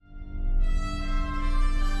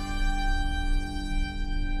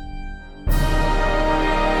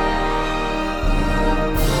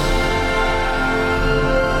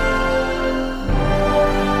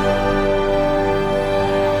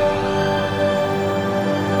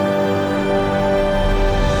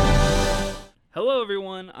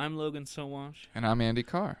I'm Logan Sowash. And I'm Andy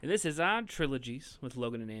Carr. And this is Odd Trilogies with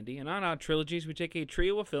Logan and Andy. And on Odd Trilogies, we take a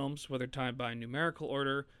trio of films, whether tied by numerical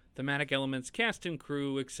order, thematic elements, cast and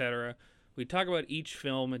crew, etc. We talk about each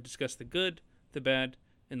film and discuss the good, the bad,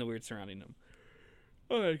 and the weird surrounding them.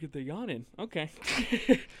 Oh, I get the yawn in. Okay.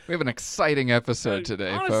 We have an exciting episode today,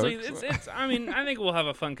 honestly, folks. I think we'll have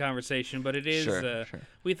a fun conversation, but it is, Sure.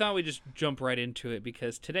 We thought we'd just jump right into it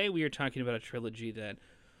because today we are talking about a trilogy that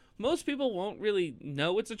most people won't really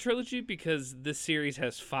know it's a trilogy because this series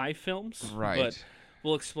has 5 films. Right. But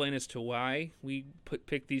we'll explain as to why we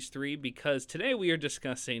picked these 3 because today we are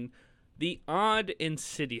discussing the odd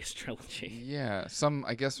Insidious trilogy. Yeah,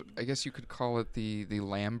 I guess you could call it the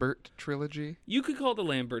Lambert trilogy. You could call it the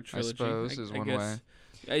Lambert trilogy. I suppose is one way.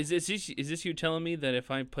 Is this you telling me that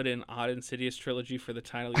if I put in odd Insidious trilogy for the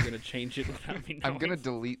title, you're going to change it without me knowing? I'm going to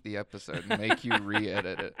delete the episode and make you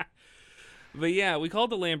re-edit it. But yeah, we call it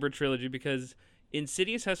the Lambert trilogy because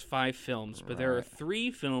Insidious has 5 films, but there are Right.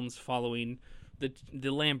 3 films following the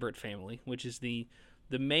Lambert family, which is the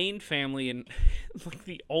main family and like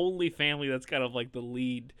the only family that's kind of like the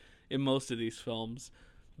lead in most of these films.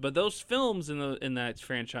 But those films in that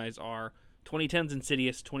franchise are 2010's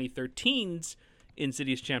Insidious, 2013's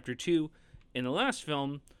Insidious Chapter 2, and the last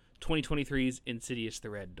film, 2023's Insidious the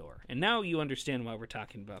Red Door. And now you understand why we're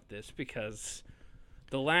talking about this, because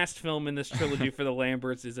the last film in this trilogy for the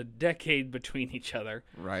Lamberts is a decade between each other.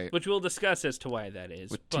 Right. Which we'll discuss as to why that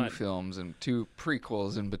is. With 2 films and 2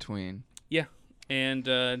 prequels in between. Yeah. And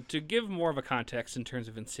to give more of a context in terms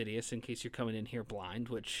of Insidious, in case you're coming in here blind,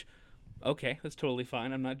 which, okay, that's totally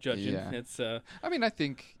fine. I'm not judging. Yeah. It's I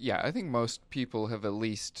think most people have at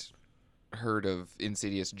least heard of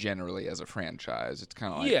Insidious generally as a franchise. It's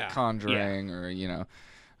kind of like Conjuring or,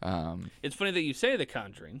 It's funny that you say The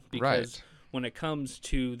Conjuring, because when it comes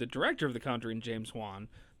to the director of The Conjuring, James Wan,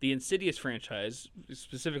 the Insidious franchise,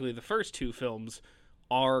 specifically the first 2 films,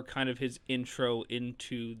 are kind of his intro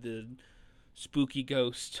into the spooky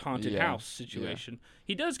ghost haunted house situation.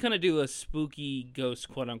 He does kind of do a spooky ghost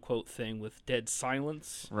quote unquote thing with Dead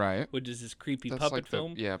Silence, right, which is his creepy That's puppet like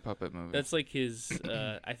film. Puppet movie. That's like his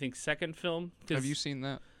I think second film. Have you seen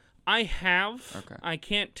that? I have. Okay. I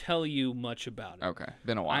can't tell you much about it. Okay,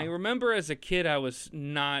 been a while. I remember as a kid I was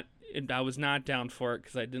not down for it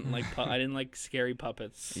because I didn't like I didn't like scary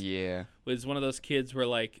puppets. Yeah, was one of those kids where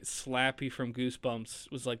like Slappy from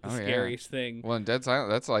Goosebumps was like the scariest thing. Well, in Dead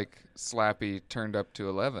Silence, that's like Slappy turned up to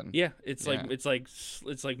 11. Yeah, it's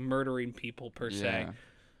like murdering people per se. Yeah.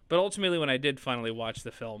 But ultimately, when I did finally watch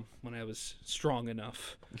the film, when I was strong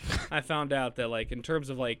enough, I found out that like in terms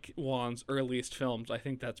of like Wan's earliest films, I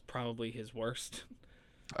think that's probably his worst.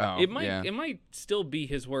 Oh, it might still be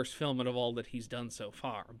his worst film out of all that he's done so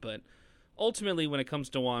far, but ultimately when it comes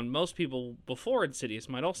to Wan, most people before Insidious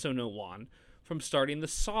might also know Wan from starting the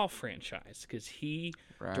Saw franchise, because he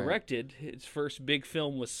directed his first big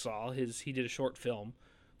film was Saw. He did a short film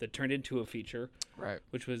that turned into a feature,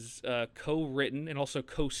 which was co-written and also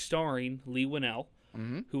co-starring Lee Winnell,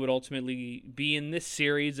 who would ultimately be in this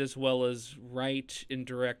series as well as write and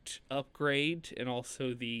direct Upgrade and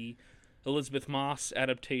also the Elizabeth Moss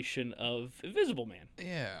adaptation of Invisible Man.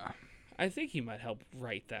 Yeah. I think he might help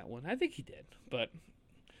write that one. I think he did, but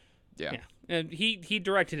yeah. And he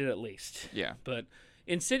directed it at least. Yeah. But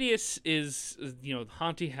Insidious is,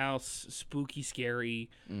 haunted house, spooky,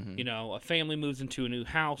 scary. A family moves into a new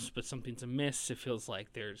house, but something's amiss. It feels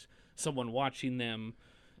like there's someone watching them.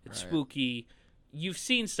 It's spooky. You've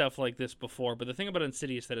seen stuff like this before, but the thing about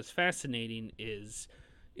Insidious that is fascinating is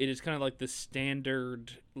it is kind of like the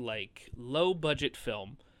standard, like, low-budget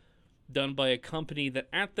film done by a company that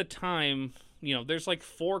at the time, there's like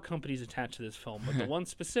 4 companies attached to this film, but the one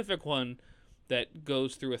specific one that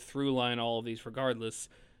goes through a through line, all of these regardless,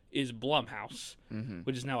 is Blumhouse,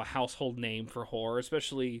 which is now a household name for horror,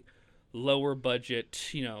 especially lower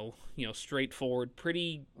budget, straightforward,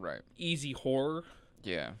 pretty easy horror.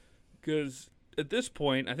 Yeah. Because at this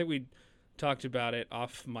point, I think we talked about it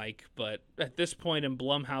off mic, but at this point in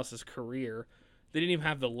Blumhouse's career, they didn't even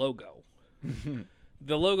have the logo.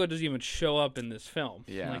 The logo doesn't even show up in this film.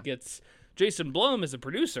 Yeah. Like, it's Jason Blum is a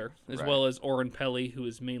producer, as well as Oren Peli, who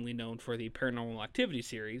is mainly known for the Paranormal Activity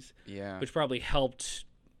series, which probably helped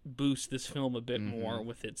boost this film a bit more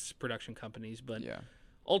with its production companies. But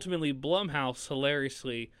ultimately, Blumhouse,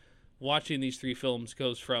 hilariously, watching these 3 films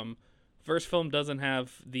goes from first film doesn't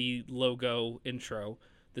have the logo intro,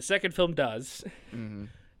 the second film does, and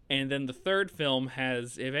then the third film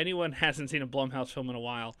has, if anyone hasn't seen a Blumhouse film in a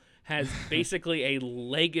while, has basically a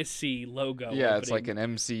legacy logo. Yeah, it's like an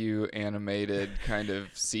MCU animated kind of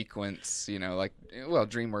sequence, like, well,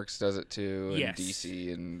 DreamWorks does it too, and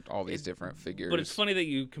DC and all these different figures. But it's funny that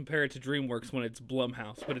you compare it to DreamWorks when it's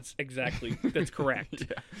Blumhouse, but it's that's correct.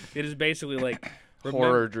 Yeah. It is basically like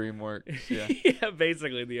horror DreamWorks. Yeah. Yeah,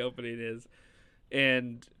 basically the opening is.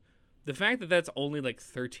 And the fact that that's only like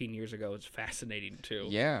 13 years ago is fascinating too.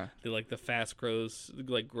 Yeah. The fast growth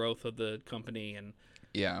of the company. And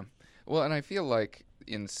yeah. Well, and I feel like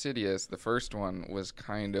Insidious, the first one, was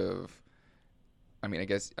kind of,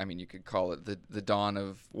 you could call it the dawn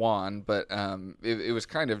of Juan, but it was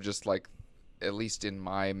kind of just like, at least in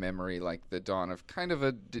my memory, like the dawn of kind of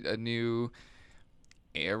a new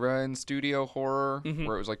era in studio horror,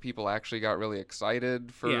 where it was like people actually got really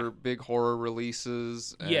excited for big horror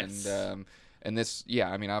releases. And this,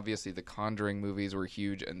 obviously the Conjuring movies were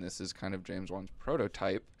huge, and this is kind of James Wan's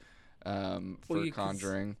prototype for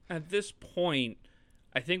Conjuring. At this point,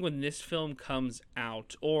 I think when this film comes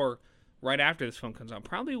out, or right after this film comes out,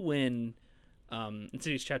 probably when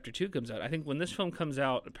Insidious Chapter 2 comes out, I think when this film comes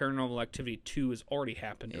out, Paranormal Activity 2 has already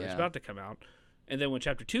happened, or it's about to come out. And then when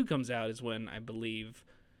Chapter 2 comes out is when, I believe,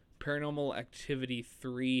 Paranormal Activity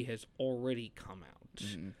 3 has already come out.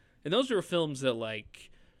 Mm-hmm. And those are films that, like,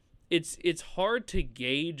 it's hard to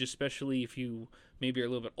gauge, especially if you maybe are a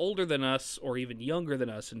little bit older than us or even younger than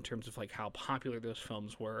us, in terms of like how popular those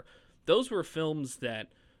films were. Those were films that,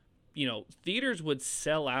 theaters would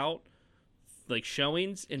sell out like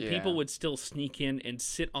showings, and people would still sneak in and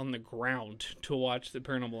sit on the ground to watch the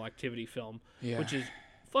Paranormal Activity film, which is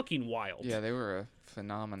fucking wild. Yeah, they were a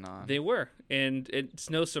phenomenon. They were. And it's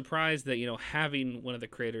no surprise that, having one of the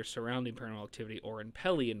creators surrounding Paranormal Activity, Oren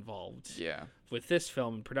Peli, involved with this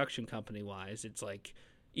film and production company wise, it's like,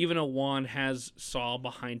 even though Juan has Saw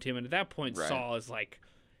behind him, and at that point Saw is like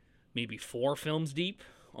maybe 4 films deep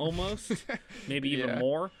almost, maybe even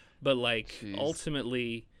more, but like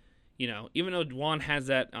ultimately, even though Juan has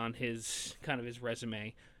that on his kind of his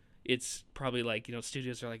resume, it's probably like,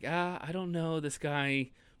 studios are like, I don't know, this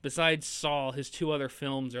guy, besides Saw, his 2 other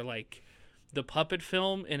films are like the Puppet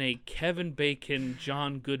film and a Kevin Bacon,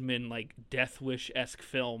 John Goodman, like Death Wish-esque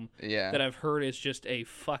film that I've heard is just a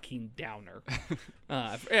fucking downer.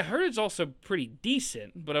 I heard it's also pretty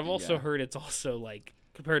decent, but I've also heard it's also, like,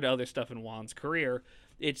 compared to other stuff in Juan's career,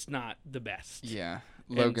 it's not the best. Yeah.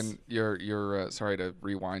 Logan, you're sorry to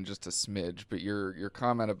rewind just a smidge, but your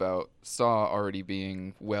comment about Saw already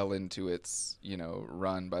being well into its,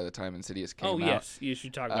 run by the time Insidious came out. Oh, yes. You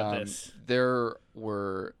should talk about this. There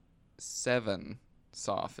were 7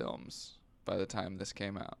 Saw films by the time this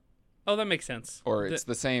came out. Oh, that makes sense. Or it's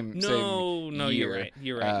the same No, year.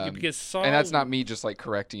 You're right. Because Saw... And that's not me just, like,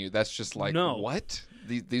 correcting you. That's just, like, what?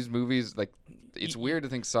 These movies, like, it's weird to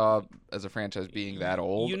think Saw as a franchise being that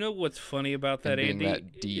old. You know what's funny about that, Andy?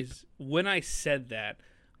 That deep. Is when I said that,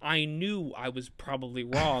 I knew I was probably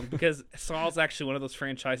wrong, because Saw's actually one of those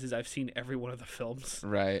franchises I've seen every one of the films.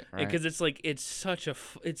 Right. Because it's like it's such a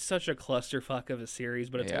clusterfuck of a series,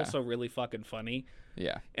 but it's also really fucking funny.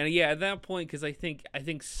 Yeah. And at that point, because I think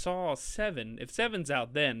Saw 7, if 7's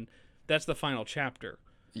out, then that's the final chapter.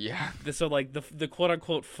 Yeah. So like the quote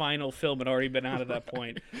unquote final film had already been out at that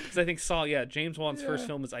point. Because I think Saw, James Wan's first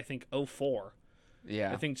film is, I think, 2004.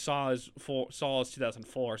 Yeah. I think Saw is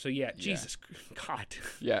 2004. So Jesus God.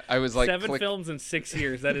 Yeah, I was like 7 films in 6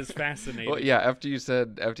 years. That is fascinating. Well, after you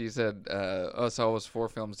said Saw was 4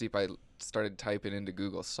 films deep, I started typing into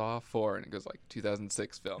Google Saw 4, and it goes like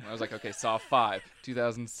 2006 film. I was like, okay, Saw 5,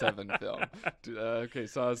 2007 film. Okay,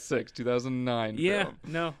 Saw 6, 2009 film.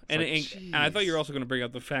 No. And I thought you were also going to bring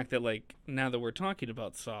up the fact that, like, now that we're talking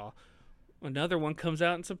about Saw, another one comes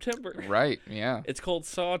out in September. Right, yeah. It's called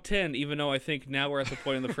Saw 10, even though I think now we're at the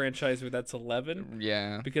point in the franchise where that's 11.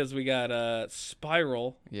 Yeah. Because we got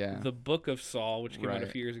Spiral, the book of Saw, which came out a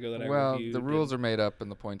few years ago that I reviewed. Well, the rules are made up and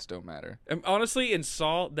the points don't matter. And honestly, in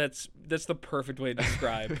Saw, that's the perfect way to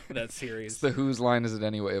describe that series. It's the whose line is it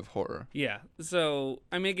anyway of horror. Yeah. So,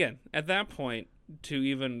 I mean, again, at that point, to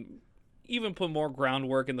even put more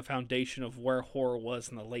groundwork in the foundation of where horror was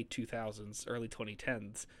in the late 2000s, early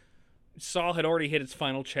 2010s, Saw had already hit its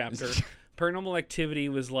final chapter. Paranormal Activity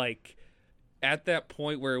was like at that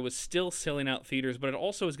point where it was still selling out theaters, but it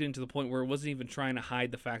also was getting to the point where it wasn't even trying to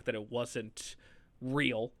hide the fact that it wasn't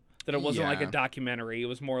real, that it wasn't like a documentary. It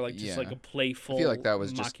was more like just like a playful, I feel like that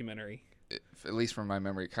was mockumentary. At least from my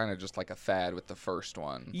memory, kind of just like a fad with the first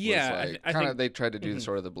one. Yeah, like, I think they tried to do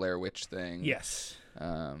sort of the Blair Witch thing. Yes.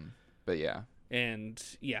 But yeah.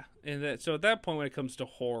 So at that point, when it comes to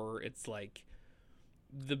horror, it's like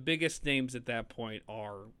the biggest names at that point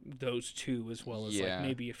are those two, as well as like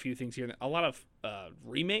maybe a few things here. A lot of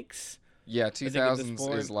remakes. Yeah,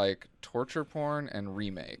 2000s is like torture porn and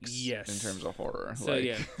remakes. Yes. In terms of horror. So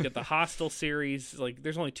you got the Hostel series. Like,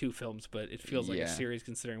 there's only 2 films, but it feels like a series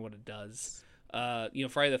considering what it does.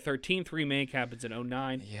 Friday the 13th remake happens in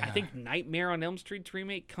 2009. Yeah. I think Nightmare on Elm Street's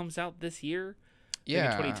remake comes out this year.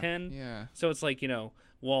 Yeah. In 2010. Yeah. So it's like,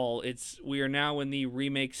 while we are now in the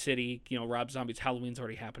remake city, Rob Zombie's Halloween's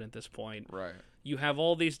already happened at this point. Right. You have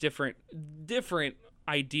all these different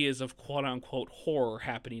ideas of quote-unquote horror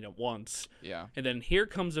happening at once. Yeah. And then here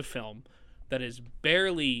comes a film that is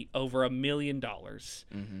barely over $1 million,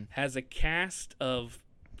 has a cast of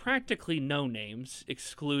practically no names,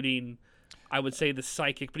 excluding, I would say, the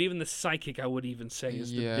psychic, but even the psychic I would even say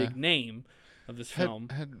is the big name of this film.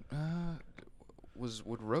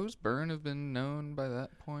 Would Rose Byrne have been known by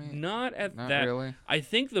that point? Not really. I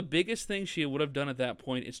think the biggest thing she would have done at that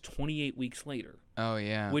point is 28 Weeks Later. Oh,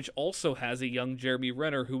 yeah. Which also has a young Jeremy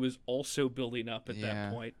Renner who is also building up at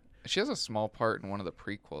that point. She has a small part in one of the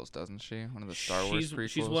prequels, doesn't she? One of the Star Wars prequels.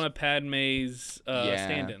 She's one of Padme's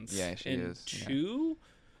stand-ins. Yeah, she is. Two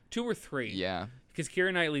or 3. Yeah. Because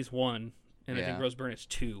Keira Knightley's 1, and I think Rose Byrne is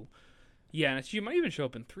 2. Yeah, and she might even show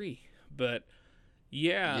up in 3. But,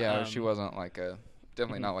 yeah. Yeah, she wasn't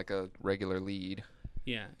definitely not like a regular lead.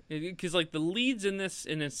 Yeah, because like the leads in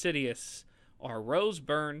Insidious are Rose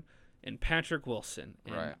Byrne and Patrick Wilson.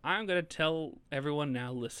 And I'm going to tell everyone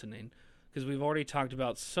now listening, because we've already talked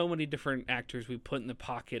about so many different actors we put in the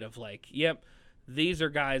pocket of like, yep, these are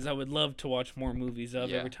guys I would love to watch more movies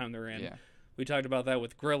of every time they're in. Yeah. We talked about that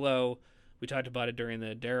with Grillo. We talked about it during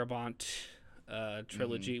the Darabont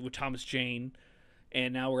trilogy with Thomas Jane.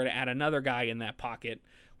 And now we're going to add another guy in that pocket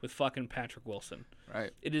with fucking Patrick Wilson.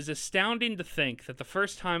 Right. It is astounding to think that the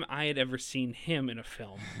first time I had ever seen him in a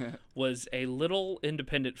film was a little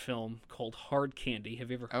independent film called Hard Candy. Have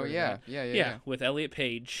you ever heard of that? Yeah, with Elliot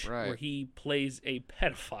Page, where he plays a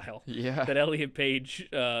pedophile that Elliot Page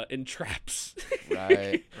entraps.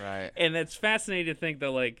 Right. And it's fascinating to think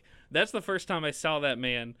that, like, that's the first time I saw that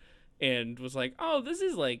man and was like, oh, this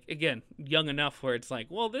is, like, again, young enough where it's like,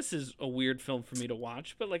 well, this is a weird film for me to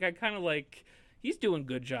watch, but, like, I kind of like... He's doing a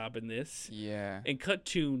good job in this. Yeah. And cut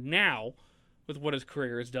to now with what his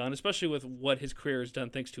career has done, especially with what his career has done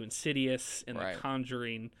thanks to Insidious and The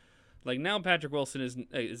Conjuring. Like, now Patrick Wilson is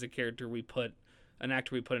a character an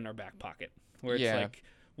actor we put in our back pocket. Where it's like,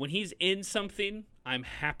 when he's in something, I'm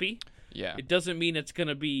happy. Yeah. It doesn't mean it's going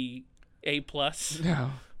to be A+. No.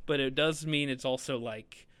 But it does mean it's also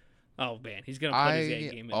like, oh, man, he's going to put his A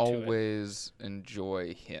game into it. I always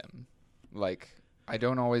enjoy him. Like... I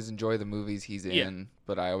don't always enjoy the movies he's in,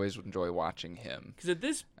 but I always enjoy watching him. Because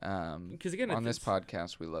this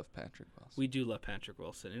podcast, we love Patrick Wilson. We do love Patrick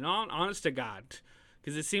Wilson, and honest to God,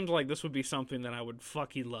 because it seems like this would be something that I would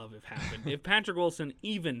fucking love if happened. If Patrick Wilson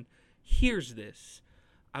even hears this,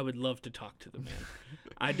 I would love to talk to the man.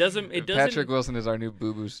 Patrick Wilson is our new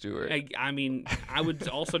Boo Boo Stewart. I mean, I would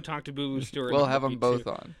also talk to Boo Boo Stewart. We'll have them both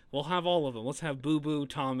on. We'll have all of them. Let's have Boo Boo,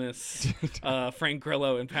 Thomas, Frank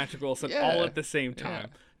Grillo, and Patrick Wilson all at the same time.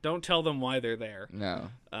 Yeah. Don't tell them why they're there. No.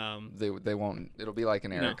 They won't. It'll be like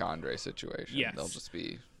an Eric Andre situation. Yes. They'll just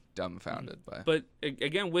be dumbfounded by. But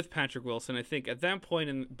again, with Patrick Wilson, I think at that point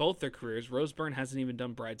in both their careers, Rose Byrne hasn't even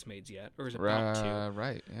done Bridesmaids yet, or is about to.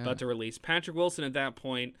 Right. Yeah. About to release. Patrick Wilson at that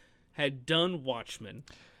point had done Watchmen,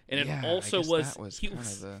 and it also was kind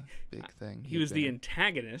of the big thing. He was the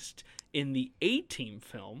antagonist in the A-Team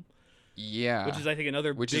film. Yeah. Which is, I think,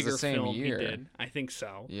 another bigger film he did. I think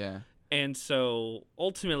so. Yeah. And so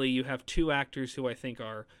ultimately, you have 2 actors who I think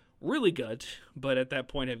are really good, but at that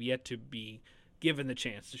point have yet to be given the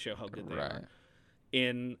chance to show how good they are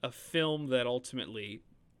in a film that ultimately,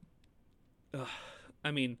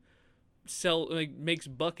 makes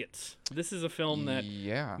buckets. This is a film that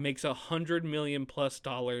makes $100 million+ on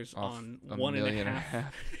 $1.5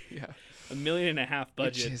 $1.5 million budget,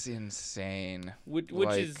 which is insane. Which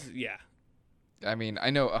is I mean, I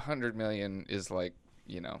know $100 million is like,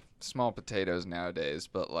 small potatoes nowadays,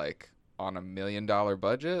 but like on $1 million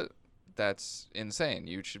budget. That's insane.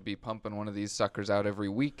 You should be pumping one of these suckers out every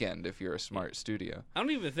weekend if you're a smart studio. I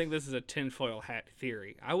don't even think this is a tinfoil hat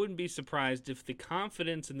theory. I wouldn't be surprised if the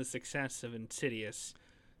confidence and the success of Insidious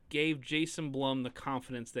gave Jason Blum the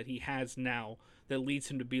confidence that he has now that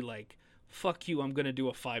leads him to be like, fuck you, I'm going to do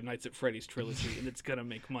a Five Nights at Freddy's trilogy and it's going to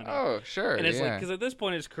make money. Oh, sure. And it's like, because at this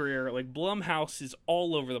point in his career, like Blumhouse is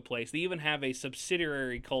all over the place. They even have a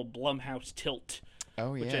subsidiary called Blumhouse Tilt,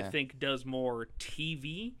 which I think does more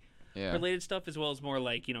TV related stuff as well as more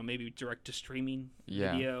like maybe direct to streaming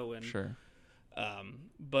video and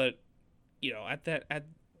but at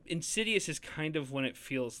Insidious is kind of when it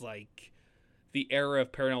feels like the era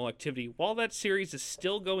of Paranormal Activity, while that series is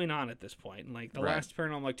still going on at this point. And, like, the last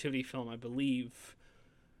Paranormal Activity film, I believe,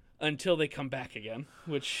 until they come back again,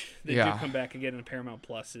 which they do come back again in Paramount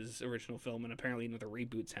Plus's original film, and apparently another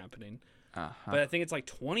reboot's happening. But I think it's like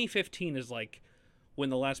 2015 is like when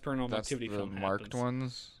the last Paranormal Activity film happens. Marked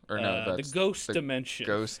ones? Or no, that's the Ghost Dimension.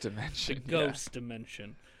 Ghost Dimension. The Ghost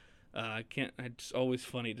Dimension. It's always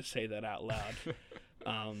funny to say that out loud.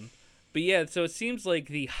 But yeah, so it seems like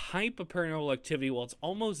the hype of Paranormal Activity, while it's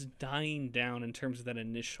almost dying down in terms of that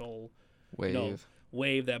initial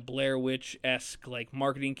wave, that Blair Witch-esque like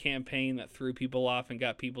marketing campaign that threw people off and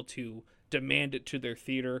got people to demand it to their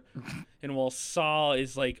theater. And while Saw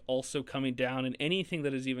is like also coming down, and anything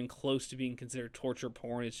that is even close to being considered torture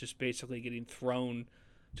porn is just basically getting thrown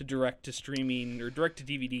to direct to streaming or direct to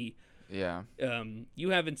DVD. Yeah. You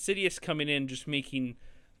have Insidious coming in, just making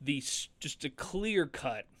just a clear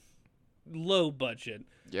cut, low budget.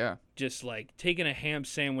 Yeah. Just like taking a ham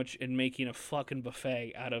sandwich and making a fucking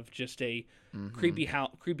buffet out of just a creepy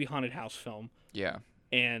haunted house film. Yeah.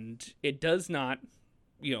 And it does not,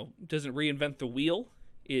 doesn't reinvent the wheel.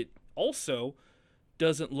 It also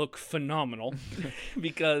doesn't look phenomenal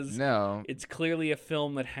because it's clearly a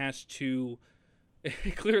film that has to.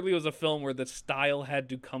 It clearly was a film where the style had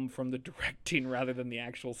to come from the directing rather than the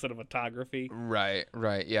actual cinematography.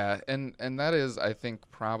 Right, yeah. And that is, I think,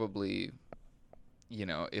 probably,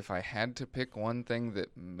 if I had to pick one thing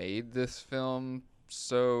that made this film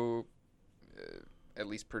so at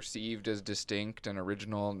least perceived as distinct and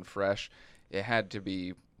original and fresh, it had to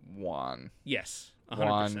be Juan. Yes. 100%.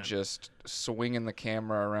 Juan just swinging the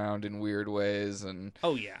camera around in weird ways and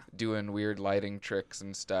doing weird lighting tricks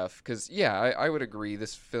and stuff. Because, I would agree.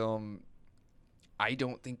 This film, I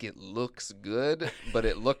don't think it looks good, but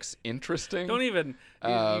it looks interesting.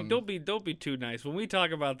 Don't be too nice. When we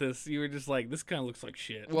talk about this, you were just like, this kind of looks like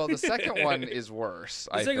shit. Well, the second one is worse.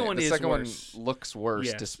 The second one looks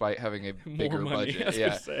worse despite having a bigger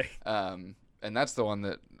budget. And that's the one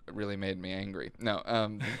that really made me angry. No,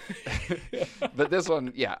 but this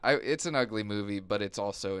one, it's an ugly movie, but it's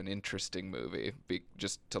also an interesting movie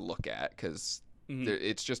just to look at because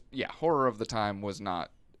it's just, horror of the time was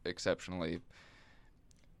not exceptionally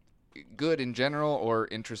good in general or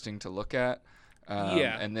interesting to look at.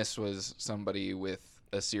 And this was somebody with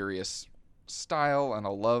a serious style and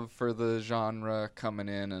a love for the genre coming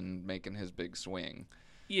in and making his big swing.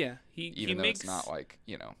 Yeah, Even though it's not like,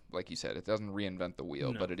 like you said, it doesn't reinvent the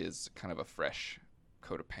wheel, but it is kind of a fresh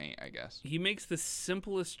coat of paint, I guess. He makes the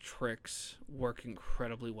simplest tricks work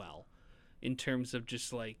incredibly well in terms of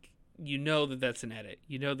just like, that that's an edit.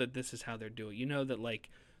 That this is how they're doing. That like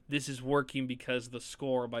this is working because the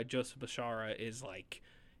score by Joseph Bashara is like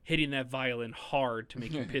hitting that violin hard to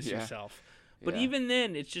make you piss yourself. But even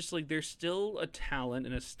then, it's just like there's still a talent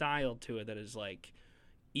and a style to it that is like,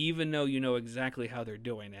 even though you know exactly how they're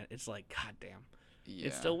doing it, it's like, God damn,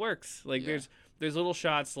 it still works. Like there's little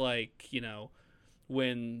shots like,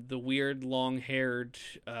 when the weird long-haired,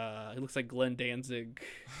 it looks like Glenn Danzig,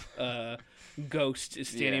 ghost is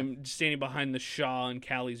standing behind the Shaw and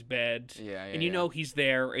Callie's bed. And he's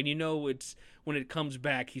there, and it's when it comes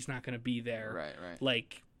back, he's not going to be there. Right.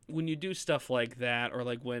 Like when you do stuff like that, or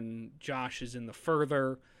like when Josh is in The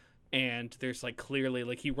Further, and there's like clearly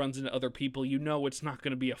like he runs into other people, it's not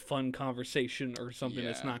going to be a fun conversation or something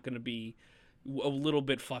that's not going to be a little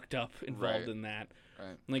bit fucked up involved in that.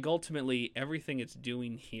 Right. Like ultimately everything it's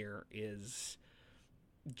doing here is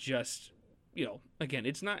just, again,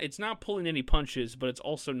 it's not pulling any punches, but it's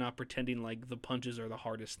also not pretending like the punches are the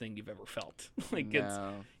hardest thing you've ever felt. Like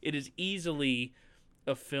it is easily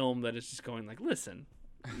a film that is just going like, listen,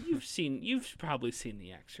 you've probably seen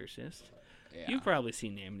The Exorcist. Yeah. You've probably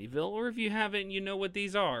seen Amityville, or if you haven't, you know what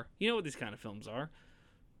these are. You know what these kind of films are.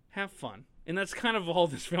 Have fun. And that's kind of all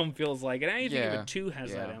this film feels like. And I think even 2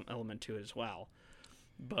 has that element to it as well.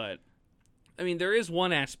 But, I mean, there is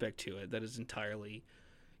one aspect to it that is entirely,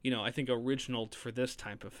 I think original for this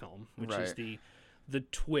type of film, which is the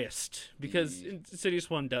twist. Because Insidious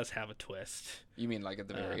 1 does have a twist. You mean like at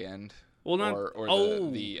the very end? Well, not...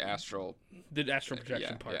 the astral... The astral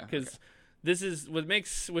projection part. Because... This is what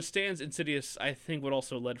stands Insidious, I think, what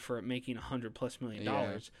also led for it making $100+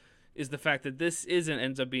 million is the fact that this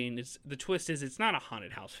ends up being the twist is it's not a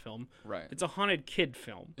haunted house film. Right. It's a haunted kid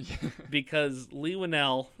film. Because Lee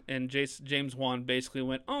Winnell and James Wan basically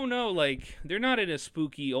went, oh no, like they're not in a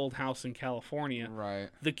spooky old house in California. Right.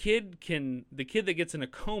 The kid that gets in a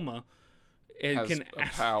coma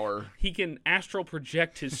power. He can astral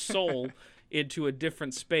project his soul into a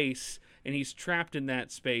different space and he's trapped in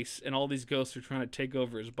that space, and all these ghosts are trying to take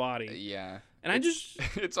over his body. Yeah. And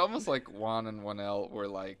it's almost like Juan and Juanel were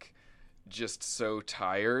like just so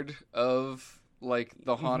tired of like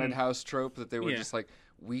the haunted house trope that they were just like,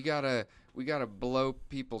 we gotta blow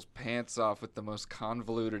people's pants off with the most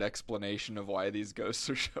convoluted explanation of why these ghosts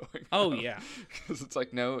are showing Oh, up. yeah. Because it's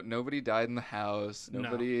like, nobody died in the house.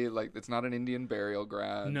 Nobody, like, it's not an Indian burial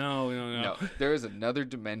ground. No. There is another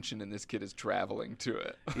dimension, and this kid is traveling to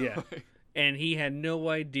it. Yeah. And he had no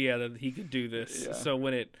idea that he could do this. Yeah. So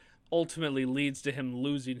when it ultimately leads to him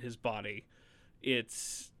losing his body, it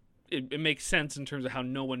makes sense in terms of how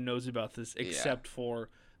no one knows about this except for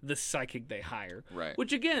the psychic they hire. Right.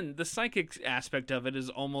 Which, again, the psychic aspect of it is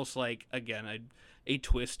almost like, again, a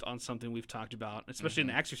twist on something we've talked about, especially in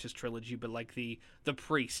the Exorcist trilogy, but like the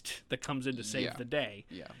priest that comes in to save the day.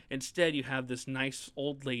 Yeah. Instead, you have this nice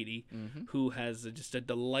old lady who has just a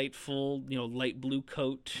delightful, light blue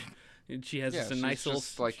coat. And she has just a nice little,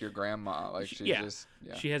 just like your grandma. Like she has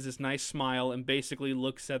this nice smile and basically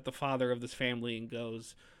looks at the father of this family and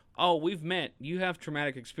goes, "Oh, we've met. You have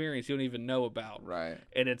traumatic experience you don't even know about." Right.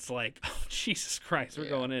 And it's like, oh, Jesus Christ, we're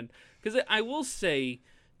going in. Because I will say,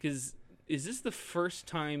 is this the first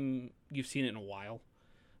time you've seen it in a while?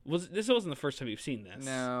 This wasn't the first time you've seen this.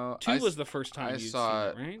 No. 2 was the first time you've seen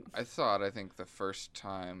it, right? I saw it, I think, the first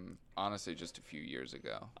time, honestly, just a few years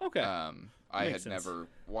ago. Okay. I had never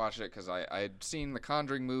watched it because I had seen the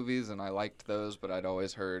Conjuring movies and I liked those, but I'd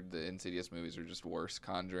always heard the Insidious movies are just worse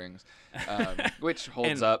Conjurings, which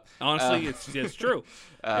holds up. Honestly, it's true.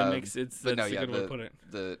 That's a good way to put it.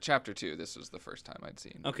 The Chapter 2, this was the first time I'd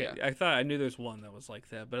seen. Okay, yeah. I knew there's one that was like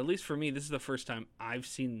that, but at least for me, this is the first time I've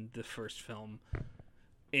seen the first film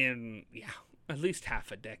in at least half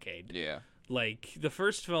a decade. Yeah. Like the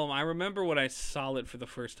first film, I remember when I saw it for the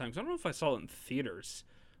first time. 'Cause I don't know if I saw it in theaters,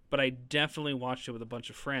 but I definitely watched it with a bunch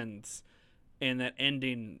of friends, and that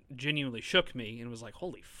ending genuinely shook me and was like,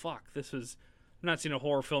 "Holy fuck!" I've not seen a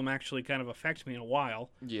horror film actually kind of affect me in a while.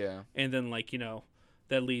 Yeah. And then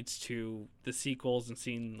that leads to the sequels and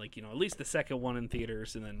seeing at least the second one in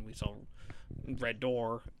theaters, and then we saw Red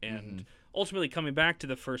Door, and ultimately coming back to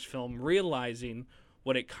the first film, realizing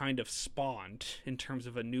what it kind of spawned in terms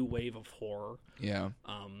of a new wave of horror. Yeah.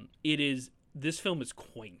 This film is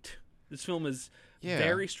quaint. This film is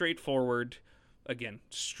very straightforward. Again,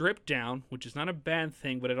 stripped down, which is not a bad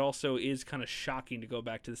thing, but it also is kind of shocking to go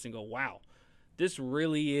back to this and go, wow, this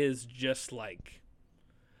really is just like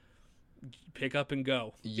pick up and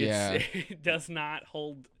go. Yeah. It does not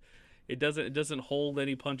hold. It doesn't hold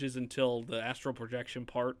any punches until the astral projection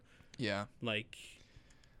part. Yeah.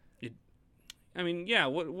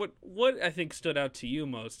 What I think stood out to you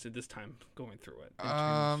most at this time going through it?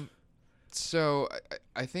 So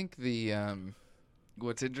I think the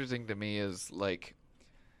what's interesting to me is like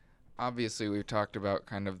obviously we've talked about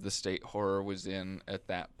kind of the state horror was in at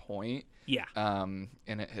that point. Yeah. And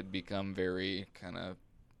it had become very kind of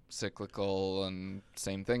cyclical and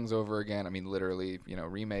same things over again. I mean, literally,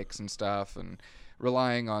 remakes and stuff, and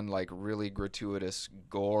relying on like really gratuitous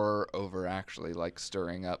gore over actually like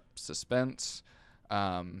stirring up suspense.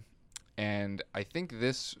 And I think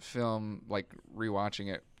this film, like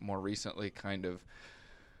rewatching it more recently, kind of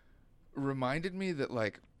reminded me that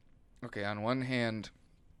like, okay, on one hand,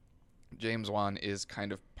 James Wan is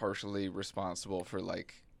kind of partially responsible for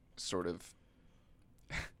like sort of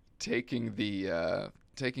taking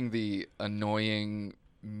the annoying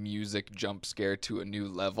music jump scare to a new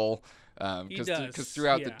level. Because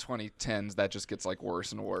throughout the 2010s, that just gets like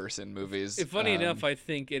worse and worse in movies. Funny enough, I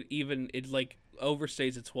think it like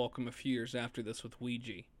overstays its welcome a few years after this with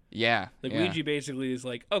Ouija. Yeah. Ouija basically is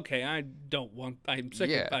like, okay, I'm sick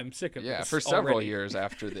of this. Yeah, for several years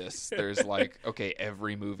after this, there's like, okay,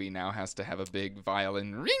 every movie now has to have a big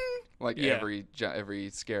violin ring, like every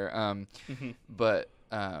scare. But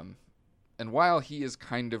and while he is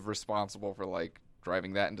kind of responsible for like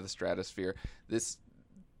driving that into the stratosphere,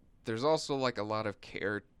 there's also like a lot of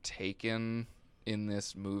care taken in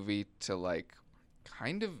this movie to like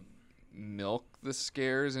kind of milk the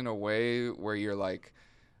scares in a way where you're like,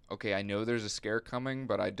 okay, I know there's a scare coming,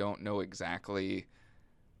 but I don't know exactly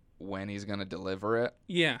when he's going to deliver it.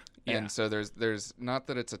 Yeah. And so there's not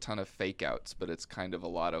that it's a ton of fake outs, but it's kind of a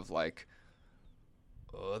lot of like,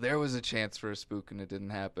 oh, there was a chance for a spook and it didn't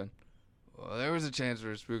happen. Oh, there was a chance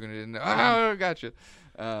for a spook and it didn't. Oh, gotcha.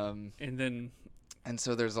 And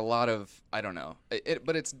so there's a lot of, I don't know,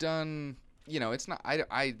 but it's done, it's not,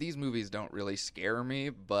 these movies don't really scare me,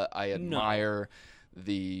 but I admire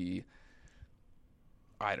the,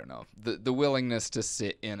 I don't know, the willingness to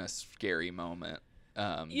sit in a scary moment.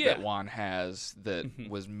 that Juan has that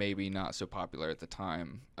was maybe not so popular at the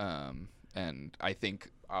time, and I think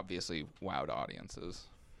obviously wowed audiences.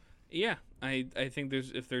 Yeah, I think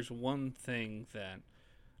if there's one thing that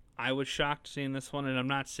I was shocked seeing this one, and I'm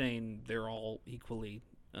not saying they're all equally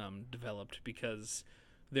developed, because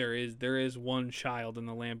there is one child in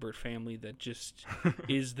the Lambert family that just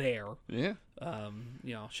is there. Yeah.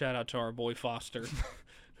 Shout out to our boy Foster,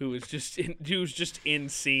 who was just in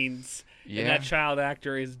scenes. Yeah. And that child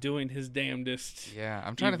actor is doing his damnedest. Yeah,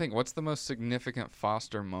 I'm trying to think, what's the most significant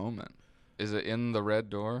Foster moment? Is it in The Red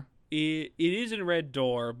Door? It is in Red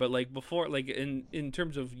Door, but like before, like in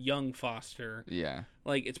terms of young Foster, yeah,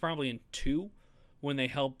 like it's probably in 2 when they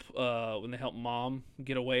help mom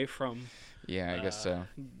get away from. Yeah, I guess so.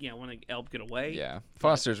 Yeah, when they help get away. Yeah,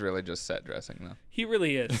 Foster's really just set dressing though. He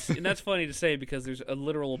really is, and that's funny to say because there's a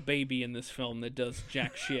literal baby in this film that does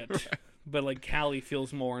jack shit. Right. But like Callie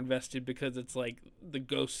feels more invested because it's like the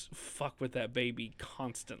ghosts fuck with that baby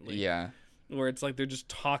constantly. Yeah. Where it's like they're just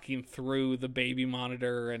talking through the baby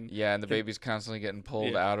monitor and the baby's constantly getting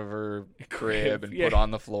pulled out of her crib and put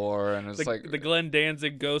on the floor, and it's like the Glenn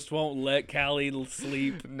Danzig ghost won't let Callie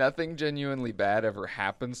sleep. Nothing genuinely bad ever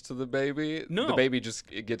happens to the baby. No, the baby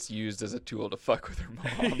it gets used as a tool to fuck with her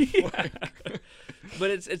mom.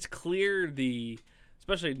 But it's clear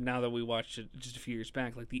especially now that we watched it just a few years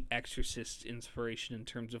back, like the Exorcist inspiration in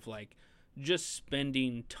terms of like just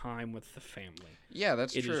spending time with the family. Yeah,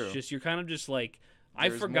 that's true. It is just, you're kind of just like,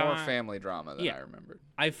 There's more family drama than I remembered.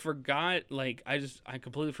 I forgot, like, I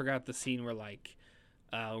completely forgot the scene where, like,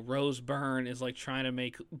 Rose Byrne is, like, trying to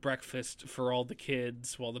make breakfast for all the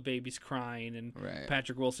kids while the baby's crying, and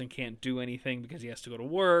Patrick Wilson can't do anything because he has to go to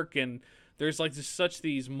work, and there's, like, just such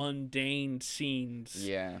these mundane scenes.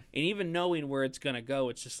 Yeah. And even knowing where it's going to go,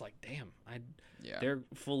 it's just like, damn, they're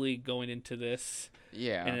fully going into this.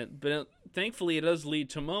 Yeah. But thankfully it does lead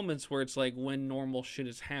to moments where it's like when normal shit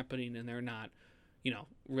is happening and they're not,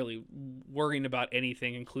 really worrying about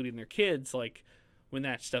anything, including their kids. Like when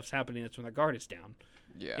that stuff's happening, that's when their guard is down.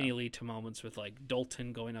 Yeah. And you lead to moments with like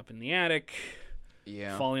Dalton going up in the attic,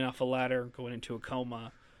 falling off a ladder, going into a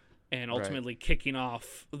coma, and ultimately kicking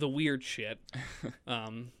off the weird shit,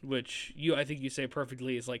 which I think you say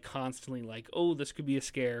perfectly is like constantly like, oh, this could be a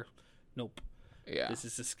scare. Nope. Yeah. This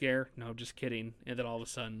is a scare. No, just kidding. And then all of a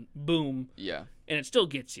sudden, boom. Yeah. And it still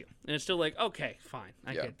gets you. And it's still like, okay, fine.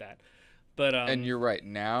 I get that. But and you're right.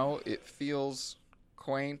 Now it feels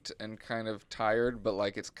quaint and kind of tired, but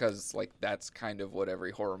like it's because like that's kind of what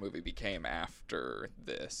every horror movie became after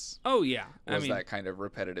this. Oh yeah, was that kind of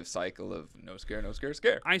repetitive cycle of no scare, no scare,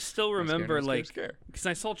 scare. I still remember because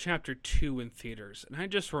I saw Chapter 2 in theaters, and I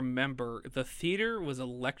just remember the theater was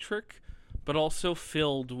electric, but also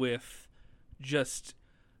filled with just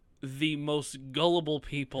the most gullible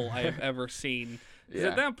people I have ever seen. Because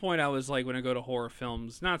at that point I was like, when I go to horror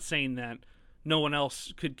films, not saying that no one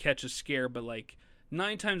else could catch a scare, but like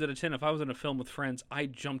 9 times out of 10, if I was in a film with friends, I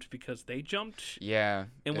jumped because they jumped. Yeah.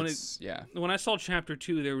 And when I saw Chapter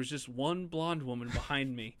 2, there was just one blonde woman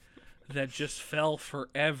behind me that just fell for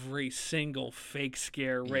every single fake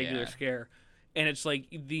scare, regular scare. And it's like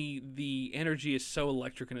the energy is so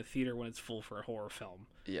electric in a theater when it's full for a horror film.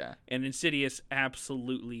 Yeah. And Insidious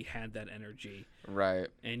absolutely had that energy. Right.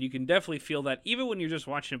 And you can definitely feel that even when you're just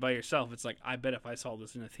watching it by yourself. It's like, I bet if I saw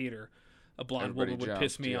this in a theater, a blonde woman would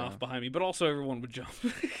piss me off behind me, but also everyone would jump.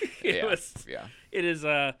 It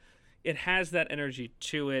has that energy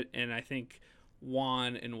to it, and I think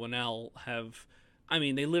Juan and Winnell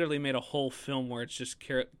they literally made a whole film where it's just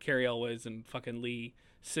Carrie Elwes and fucking Lee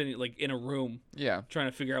sitting like in a room, trying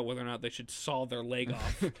to figure out whether or not they should saw their leg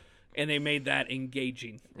off, and they made that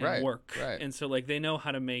engaging and work. Right. And so like they know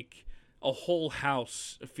how to make a whole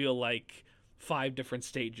house feel like 5 different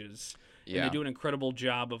stages. Yeah. And they do an incredible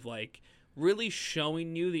job of like really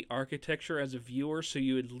showing you the architecture as a viewer, so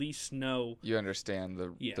you at least know you understand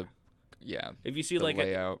the if you see the like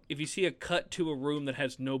layout. If you see a cut to a room that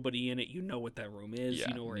has nobody in it, you know what that room is.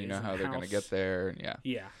 You know where it is. You know how they're going to get there.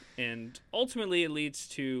 And ultimately it leads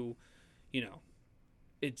to,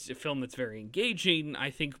 it's a film that's very engaging.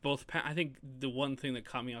 I think the one thing that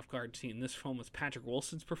caught me off guard seeing this film was Patrick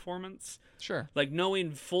Wilson's performance. Sure. Like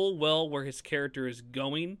knowing full well where his character is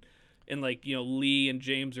going. And, like, Lee and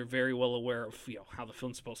James are very well aware of, how the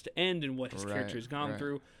film's supposed to end and what his character has gone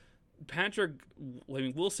through.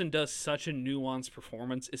 Wilson does such a nuanced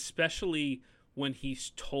performance, especially when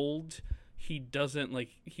he's told he doesn't,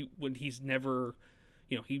 when he's never,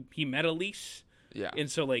 he met Elise. Yeah.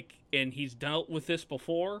 And so, and he's dealt with this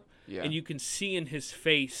before. Yeah. And you can see in his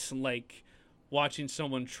face, watching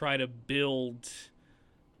someone try to build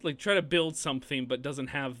like try to build something but doesn't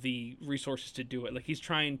have the resources to do it. Like he's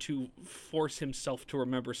trying to force himself to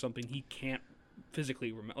remember something he can't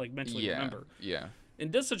physically mentally remember. Yeah.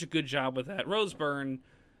 And does such a good job with that. Rose Byrne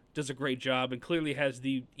does a great job and clearly has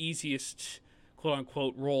the easiest quote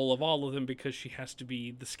unquote role of all of them because she has to be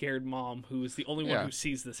the scared mom who is the only one who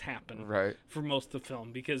sees this happen for most of the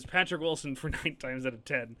film, because Patrick Wilson for 9 times out of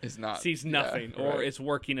 10 sees nothing or is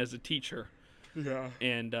working as a teacher. Yeah.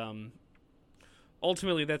 And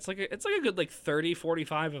ultimately it's like a good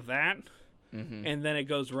 30-45 of that. Mm-hmm. And then it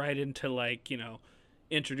goes right into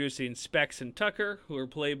introducing Specs and Tucker, who are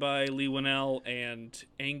played by Lee Winnell and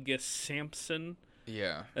Angus Sampson.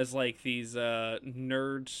 Yeah. As these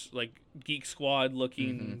nerds, Geek Squad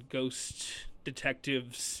looking ghost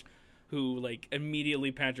detectives who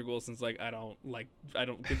immediately Patrick Wilson's I don't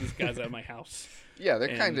get these guys out of my house. Yeah,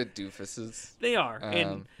 they're kind of doofuses. They are.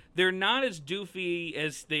 And they're not as doofy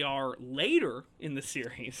as they are later in the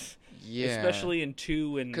series. Yeah. Especially in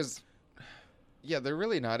 2 and... Because... Yeah, they're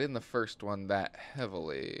really not in the first one that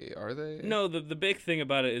heavily, are they? No, the big thing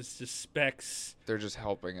about it is just Specs... They're just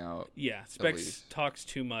helping out. Yeah, Specs talks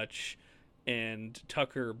too much, and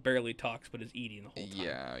Tucker barely talks but is eating the whole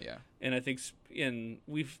time. Yeah. And I think...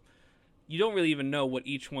 You don't really even know what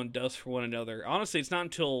each one does for one another. Honestly, it's not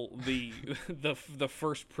until the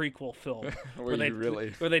first prequel film where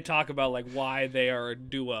they talk about why they are a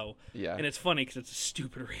duo. Yeah. And it's funny because it's a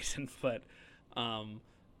stupid reason, but...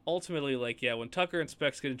 ultimately, when Tucker and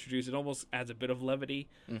Specs get introduced, it almost adds a bit of levity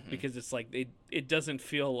because it's it doesn't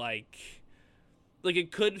feel like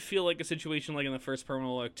it could feel like a situation like in the first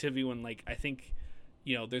Paranormal Activity when I think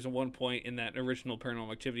there's a one point in that original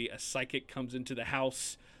Paranormal Activity a psychic comes into the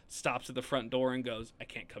house, stops at the front door and goes, I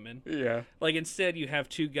can't come in. Yeah. Instead you have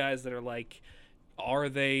 2 guys that are are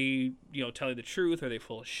they telling the truth? Are they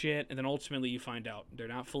full of shit? And then ultimately you find out they're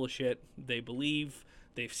not full of shit. They believe.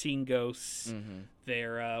 They've seen ghosts.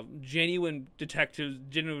 They're genuine detectives,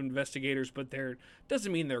 genuine investigators, but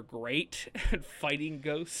doesn't mean they're great at fighting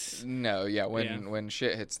ghosts. No, yeah. When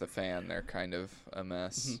shit hits the fan, they're kind of a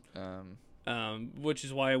mess. Which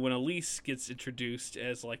is why when Elise gets introduced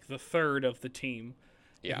as the third of the team,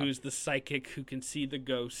 who's the psychic who can see the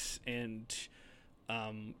ghosts and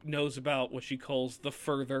knows about what she calls the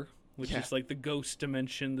further, which is the ghost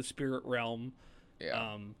dimension, the spirit realm.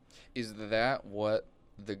 Yeah. Is that what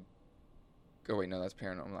the... Oh, wait, no, that's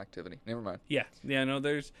Paranormal Activity. Never mind. Yeah, no,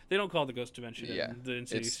 they don't call it the ghost dimension in the Insidious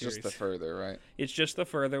series. It's just the further, right? It's just the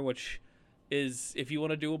further, which is, if you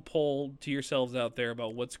want to do a poll to yourselves out there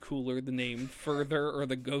about what's cooler, the name further or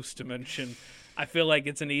the ghost dimension, I feel like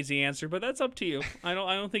it's an easy answer, but that's up to you. I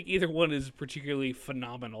don't think either one is particularly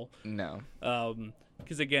phenomenal. No.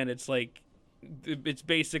 Because, again, it's it's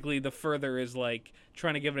basically the further is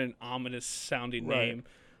trying to give it an ominous sounding name,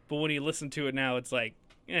 but when you listen to it now, it's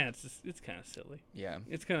it's kind of silly. Yeah,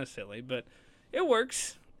 it's kind of silly, but it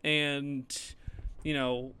works. And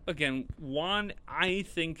again, I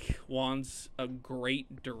think Wan's a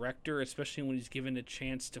great director, especially when he's given a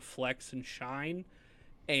chance to flex and shine.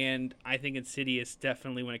 And I think Insidious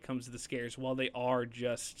definitely, when it comes to the scares, while they are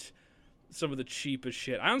just some of the cheapest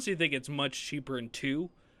shit, I honestly think it's much cheaper in 2.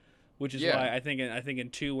 Which is why I think in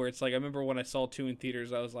 2, where it's I remember when I saw 2 in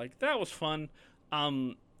theaters, I was like, that was fun.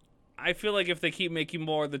 I feel like if they keep making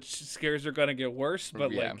more, the scares are gonna get worse.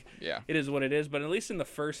 But it is what it is. But at least in the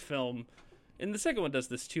first film, and the second one does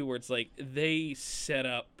this too, where it's they set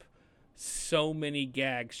up so many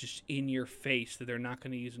gags just in your face that they're not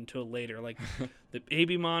gonna use until later, the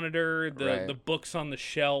baby monitor, the books on the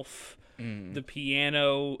shelf. The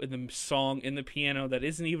piano and the song in the piano that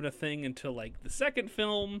isn't even a thing until the second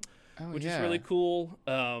film. Which is really cool.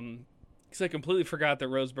 Because I completely forgot that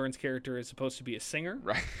Rose Byrne's character is supposed to be a singer.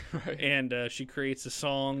 Right. And she creates a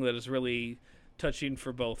song that is really touching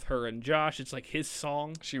for both her and Josh. It's his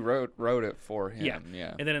song. She wrote it for him.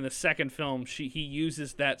 Yeah. And then in the second film, he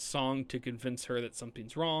uses that song to convince her that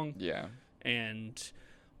something's wrong. Yeah. And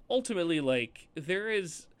ultimately, there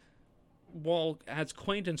is... While as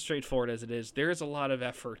quaint and straightforward as it is, there is a lot of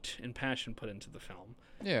effort and passion put into the film.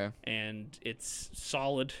 Yeah. And it's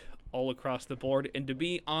solid all across the board. And to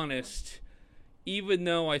be honest, even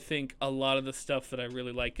though I think a lot of the stuff that I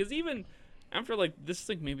really like, because even after this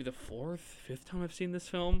is maybe the 4th, 5th time I've seen this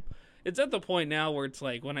film, it's at the point now where it's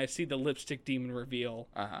when I see the lipstick demon reveal,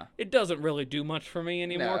 it doesn't really do much for me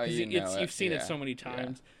anymore because you've seen it so many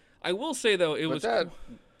times. Yeah. I will say though,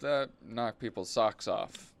 that knocked people's socks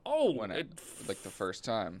off. Oh, the first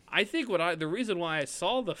time. I think the reason why I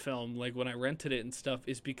saw the film, when I rented it and stuff,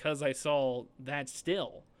 is because I saw that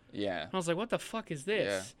still. Yeah. And I was like, what the fuck is this?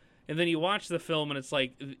 Yeah. And then you watch the film and it's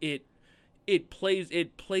it plays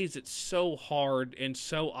it so hard and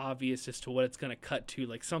so obvious as to what it's going to cut to,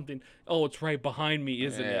 like something, oh, it's right behind me,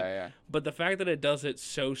 isn't it? Yeah. But the fact that it does it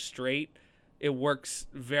so straight, it works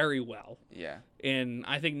very well. Yeah. And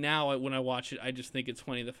I think now when I watch it, I just think it's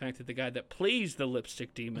funny the fact that the guy that plays the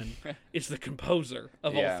lipstick demon is the composer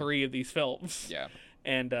of all three of these films. Yeah.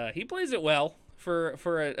 And he plays it well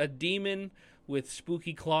for a demon with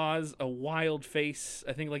spooky claws, a wild face.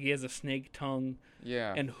 I think like he has a snake tongue.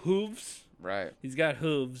 Yeah. And hooves. Right. He's got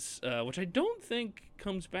hooves, which I don't think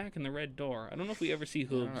comes back in the Red Door. I don't know if we ever see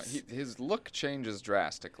hooves. His look changes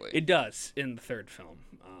drastically. It does in the third film.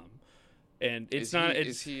 And it's not...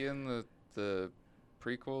 Is he in the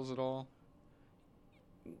prequels at all?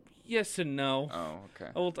 Yes and no. Oh,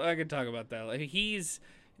 okay. I could talk about that. Like,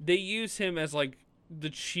 they use him as like the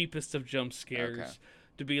cheapest of jump scares. Okay.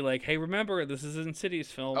 To be like, hey, remember, this is an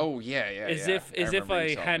Insidious film. Oh, yeah. As if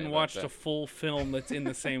I hadn't watched a full film that's in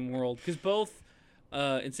the same world. Because both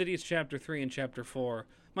Insidious Chapter 3 and Chapter 4,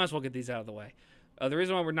 might as well get these out of the way. The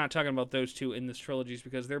reason why we're not talking about those two in this trilogy is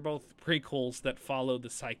because they're both prequels that follow the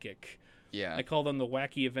psychic. Yeah. I call them the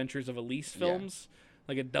Wacky Adventures of Elise films.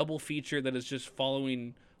 Like a double feature that is just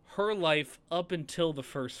following her life up until the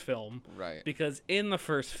first film. Right. Because in the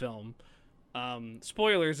first film...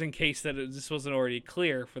 spoilers in case that this wasn't already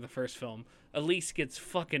clear for the first film. Elise gets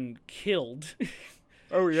fucking killed.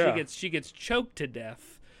 Oh yeah. She gets choked to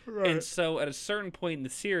death. Right. And so at a certain point in the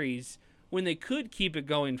series, when they could keep it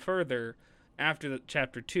going further after the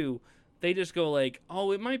chapter 2, they just go like,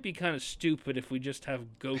 "Oh, it might be kind of stupid if we just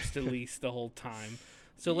have Ghost Elise the whole time.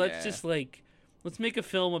 So let's make a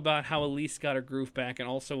film about how Elise got her groove back, and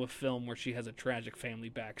also a film where she has a tragic family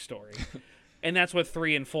backstory." And that's what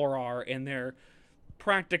 3 and 4 are, and they're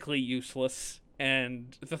practically useless.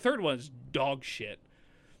 And the third one's dog shit.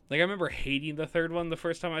 Like, I remember hating the third one the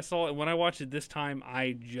first time I saw it, and when I watched it this time,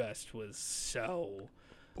 I just was so...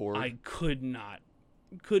 bored. I couldn't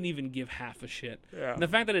even give half a shit. Yeah. And the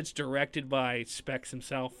fact that it's directed by Specs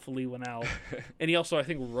himself, Lee Winnell, and he also, I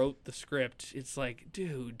think, wrote the script, it's like,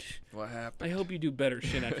 dude... What happened? I hope you do better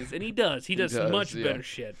shit after this. And he does. He does much better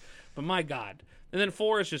shit. But my God... And then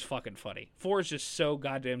 4 is just fucking funny. 4 is just so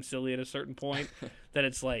goddamn silly at a certain point that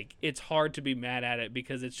it's like, it's hard to be mad at it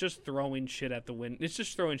because it's just throwing shit at the wind. It's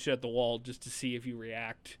just throwing shit at the wall just to see if you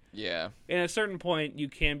react. Yeah. And at a certain point, you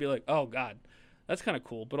can be like, oh, God, that's kind of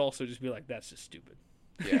cool. But also just be like, that's just stupid.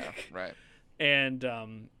 Yeah, right.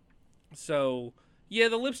 And so, yeah,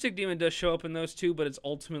 the lipstick demon does show up in those two, but it's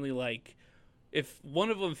ultimately like, if one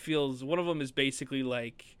of them is basically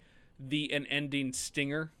like, an ending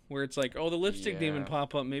stinger where it's like, oh, the lipstick demon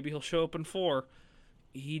pop up, maybe he'll show up in 4.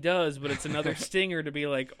 He does, but it's another stinger to be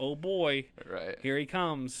like, oh boy, right, here he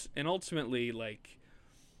comes. And ultimately, like,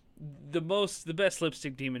 the best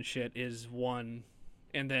lipstick demon shit is 1,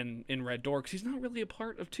 and then in Red Door, because he's not really a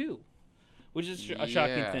part of 2, which is a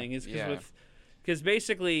shocking thing. Is because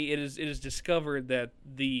basically it is discovered that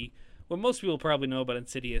what most people probably know about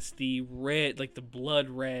Insidious, the red, like the blood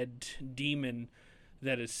red demon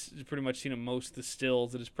that is pretty much seen in most of the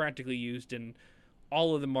stills, that is practically used in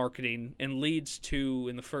all of the marketing, and leads to,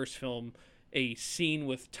 in the first film, a scene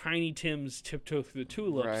with Tiny Tim's Tiptoe Through the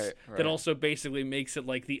Tulips that also basically makes it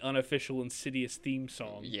like the unofficial Insidious theme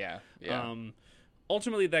song. Yeah.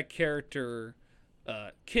 Ultimately, that character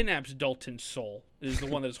kidnaps Dalton's soul, is the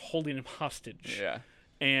one that is holding him hostage. Yeah.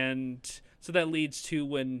 And so that leads to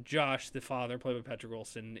when Josh, the father, played by Patrick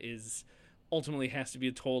Wilson, ultimately has to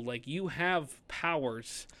be told, like, you have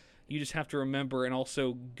powers, you just have to remember and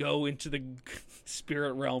also go into the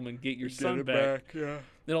spirit realm and get your son back. Yeah.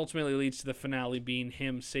 That ultimately leads to the finale being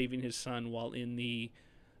him saving his son while in the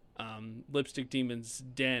lipstick demon's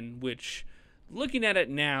den, which, looking at it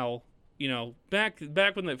now, you know, back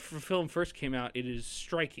when the film first came out, it is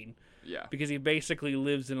striking. Yeah. Because he basically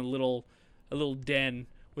lives in a little den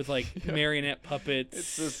with like marionette puppets.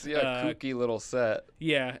 It's this kooky little set.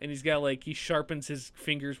 Yeah, and he's got like, he sharpens his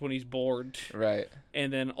fingers when he's bored. Right.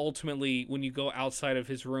 And then ultimately, when you go outside of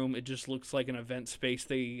his room, it just looks like an event space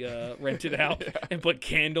they rented out and put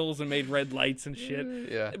candles and made red lights and shit.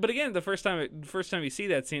 Yeah. But again, the first time you see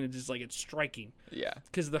that scene, it's just like, it's striking. Yeah.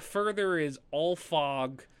 Because the further is all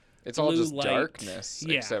fog. It's all just light. darkness,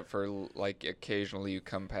 except for, like, occasionally you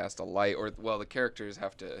come past a light, or, well, the characters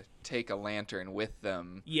have to take a lantern with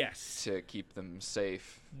them to keep them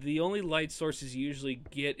safe. The only light sources you usually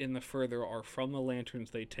get in the further are from the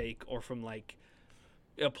lanterns they take, or from, like,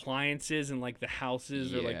 appliances in, like, the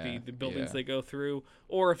houses or, like, the buildings they go through,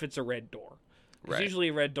 or if it's a red door. Because usually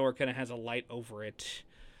a red door kind of has a light over it,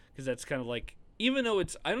 because that's kind of like, even though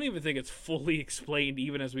I don't even think it's fully explained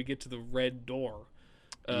even as we get to the Red Door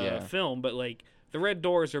film, but like the red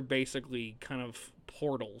doors are basically kind of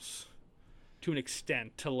portals to an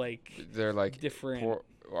extent to like They're like different.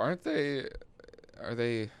 aren't they? Are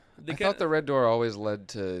they? They I thought the red door always led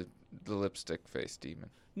to the lipstick face demon.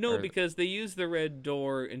 No, because they use the red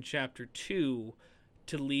door in chapter 2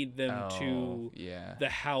 to lead them to the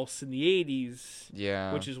house in the 80s.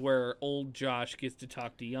 Yeah. Which is where old Josh gets to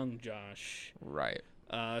talk to young Josh. Right.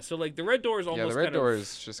 So, like, the red door is almost the red door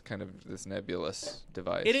is just kind of this nebulous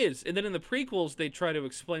device. It is. And then in the prequels, they try to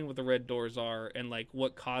explain what the red doors are and, like,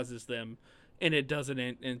 what causes them. And it doesn't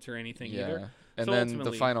enter anything either. And so then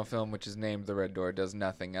the final film, which is named The Red Door, does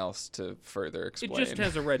nothing else to further explain. It just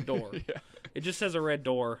has a red door. It just has a red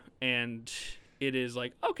door, and it is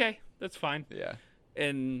like, okay, that's fine. Yeah.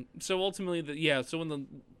 And so ultimately, so when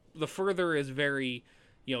the further is very,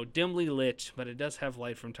 dimly lit, but it does have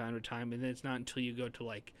light from time to time, and then it's not until you go to,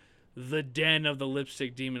 like, the den of the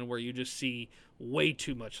lipstick demon where you just see way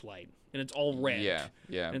too much light, and it's all red.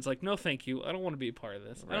 Yeah. And it's like, no, thank you. I don't want to be a part of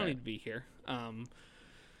this. Right. I don't need to be here.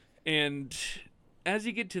 And as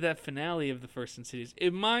you get to that finale of the first Insidious,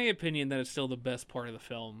 in my opinion, that is still the best part of the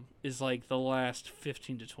film, is like the last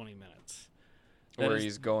 15 to 20 minutes. Where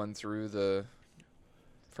he's going through the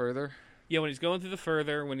further? Yeah, when he's going through the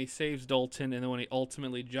further, when he saves Dalton, and then when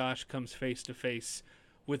ultimately Josh comes face to face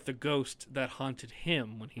with the ghost that haunted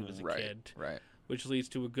him when he was a kid. Right. Which leads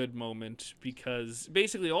to a good moment, because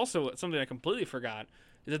basically also something I completely forgot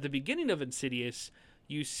is at the beginning of Insidious,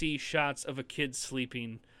 you see shots of a kid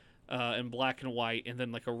sleeping in black and white, and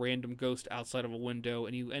then like a random ghost outside of a window,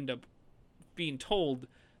 and you end up being told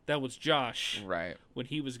that was Josh, right, when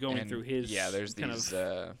he was going through his there's kind these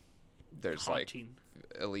there's haunting.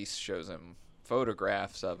 Like Elise shows him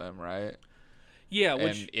photographs of him, right? Yeah,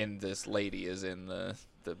 and in this lady is in the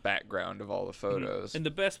background of all the photos. And the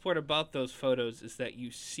best part about those photos is that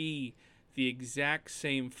you see the exact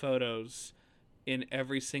same photos in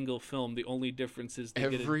every single film. The only difference is they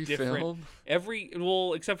get a different film?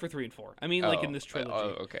 Except for 3 and 4. I mean, like in this trilogy.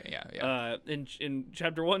 Oh, okay, yeah. In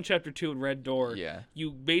chapter 1, chapter 2, and Red Door,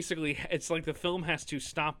 you basically, it's like the film has to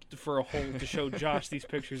stop for a whole to show Josh these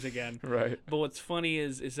pictures again. Right. But what's funny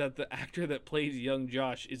is that the actor that plays young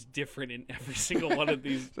Josh is different in every single one of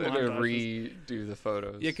these. They redo the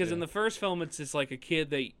photos. Yeah, because in the first film, it's just like a kid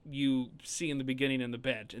that you see in the beginning in the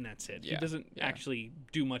bed, and that's it. Yeah. He doesn't actually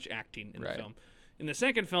do much acting in the film. In the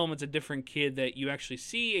second film, it's a different kid that you actually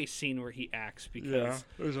see a scene where he acts, because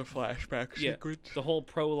there's a flashback sequence. The whole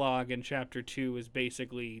prologue in chapter 2 is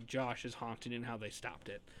basically Josh is haunted and how they stopped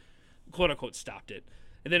it, quote unquote stopped it.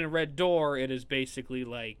 And then in Red Door, it is basically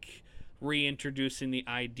like reintroducing the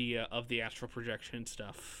idea of the astral projection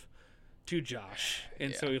stuff to Josh,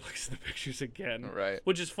 and so he looks at the pictures again, right?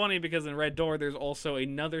 Which is funny because in Red Door, there's also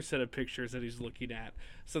another set of pictures that he's looking at.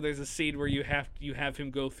 So there's a scene where you have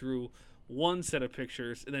him go through one set of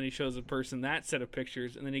pictures, and then he shows a person that set of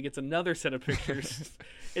pictures, and then he gets another set of pictures.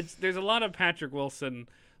 There's a lot of Patrick Wilson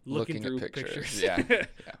looking through pictures.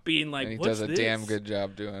 Being like, and he what's does a this? Damn good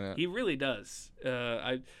job doing it. He really does.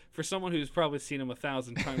 For someone who's probably seen him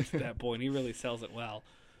 1,000 times at that point, he really sells it well.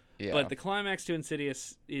 Yeah. But the climax to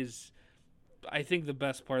Insidious is, I think, the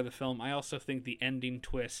best part of the film. I also think the ending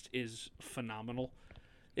twist is phenomenal.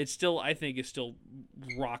 It's still, I think, is still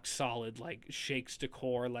rock solid, like shakes to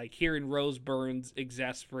core, like hearing Rose Byrne's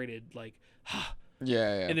exasperated, like,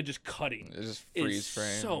 and then just cutting. It's just freeze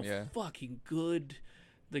frame. So fucking good.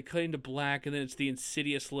 They cut into black, and then it's the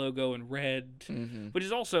Insidious logo in red, which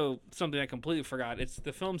is also something I completely forgot.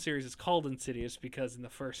 The film series is called Insidious because in the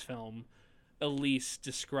first film, Elise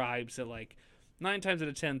describes that, like, 9 times out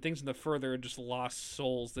of 10, things in the further are just lost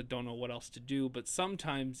souls that don't know what else to do, but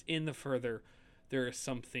sometimes in the further, there is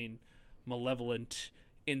something malevolent,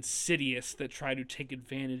 insidious, that try to take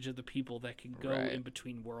advantage of the people that can go in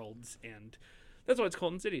between worlds, and that's why it's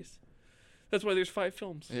called Insidious. That's why there's 5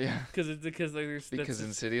 films. Yeah, because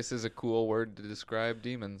Insidious is a cool word to describe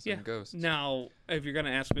demons and ghosts. Now, if you're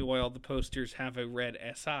gonna ask me why all the posters have a red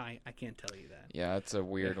SI, I can't tell you that. Yeah, it's a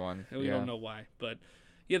weird one. We don't know why, but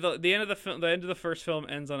the end of the film, the end of the first film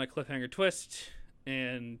ends on a cliffhanger twist,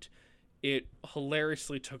 and it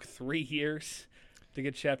hilariously took 3 years to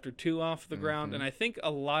get chapter 2 off the ground, and I think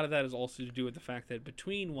a lot of that is also to do with the fact that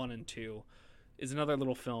between 1 and 2 is another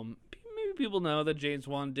little film. Maybe people know that James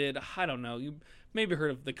Wan did. I don't know. You maybe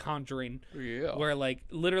heard of The Conjuring, where, like,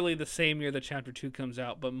 literally the same year that chapter 2 comes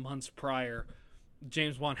out, but months prior,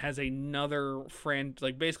 James Wan has another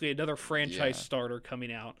basically another franchise starter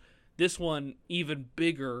coming out. This one even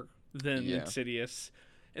bigger than Insidious,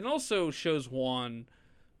 and also shows Wan,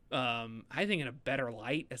 I think, in a better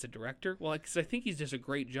light as a director. Well, because I think he's does a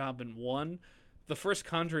great job in 1. The first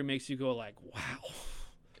Conjuring makes you go like, wow.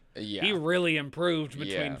 Yeah. He really improved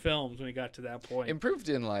between films when he got to that point. Improved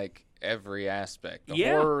in like every aspect. The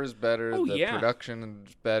Yeah. horror is better. Oh, the yeah. production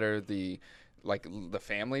is better. The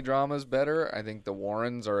family drama is better. I think the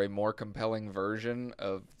Warrens are a more compelling version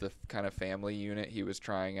of the kind of family unit he was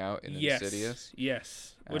trying out in Insidious.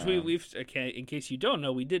 Yes. Which we've okay, in case you don't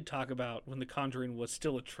know, we did talk about when The Conjuring was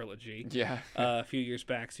still a trilogy. Yeah. A few years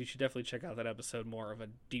back, so you should definitely check out that episode, more of a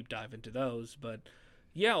deep dive into those. But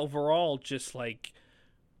yeah, overall, just like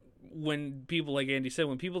when people, like Andy said,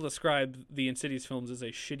 when people describe the Insidious films as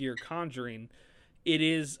a shittier Conjuring, it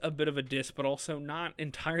is a bit of a diss, but also not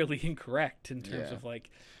entirely incorrect in terms of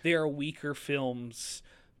like they are weaker films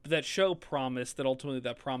that show promise, that ultimately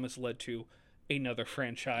that promise led to another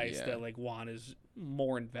franchise that like Juan is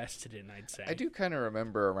more invested in, I'd say. I do kind of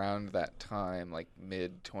remember around that time, like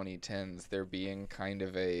mid 2010s, there being kind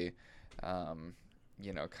of a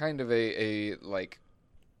like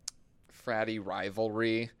fratty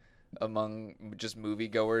rivalry among just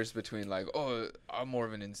moviegoers between like, oh, I'm more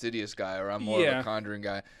of an Insidious guy or I'm more of a Conjuring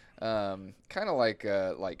guy. Kind of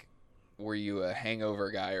like were you a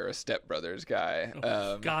Hangover guy or a Step Brothers guy?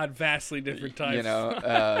 God, vastly different types. You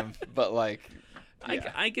know, but like,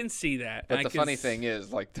 I can see that. But the funny thing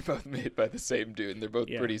is, like, they're both made by the same dude, and they're both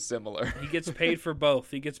pretty similar. He gets paid for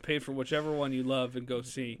both. He gets paid for whichever one you love and go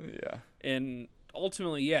see. Yeah. And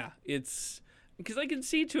ultimately, it's... Because I can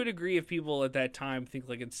see to a degree if people at that time think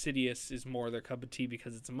like Insidious is more their cup of tea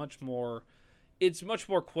because it's much more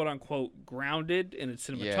quote unquote grounded in its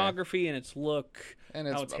cinematography and its look, and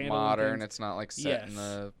it's modern. It's not like set in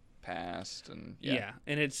the past, and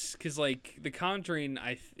and it's because like The Conjuring.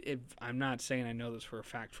 I'm not saying I know this for a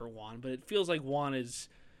fact for Juan, but it feels like Juan is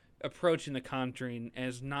approaching The Conjuring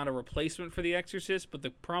as not a replacement for The Exorcist, but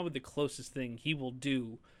probably the closest thing he will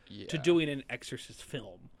do to doing an Exorcist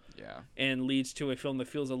film. Yeah. And leads to a film that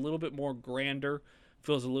feels a little bit more grander,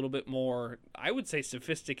 feels a little bit more, I would say,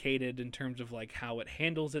 sophisticated in terms of like how it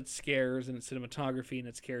handles its scares and its cinematography and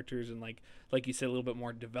its characters, and like you said, a little bit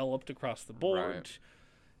more developed across the board. Right.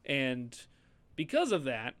 And because of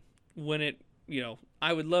that, when it,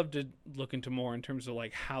 I would love to look into more in terms of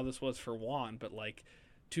like how this was for Juan, but like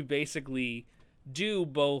to basically do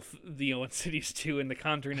both the Insidious 2 and The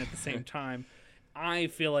Conjuring at the same time. I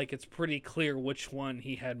feel like it's pretty clear which one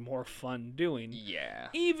he had more fun doing. Yeah.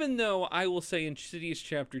 Even though I will say Insidious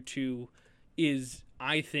Chapter 2 is,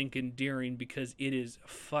 I think, endearing because it is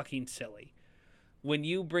fucking silly. When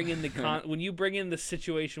you bring in the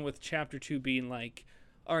situation with Chapter 2 being like,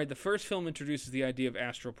 all right, the first film introduces the idea of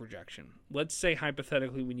astral projection. Let's say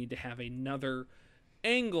hypothetically we need to have another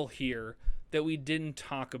angle here that we didn't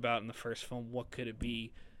talk about in the first film. What could it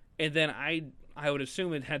be? And then I would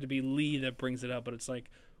assume it had to be Lee that brings it up, but it's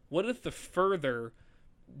like, what if the further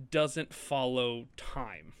doesn't follow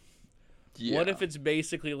time? Yeah. What if it's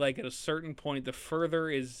basically like at a certain point, the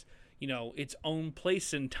further is, its own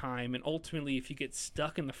place in time, and ultimately if you get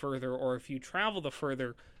stuck in the further, or if you travel the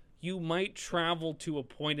further, you might travel to a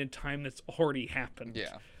point in time that's already happened.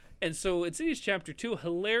 Yeah. And so Insidious Chapter 2,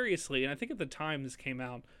 hilariously, and I think at the time this came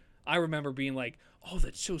out, I remember being like, oh,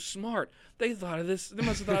 that's so smart. They thought of this. They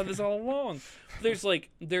must have thought of this all along.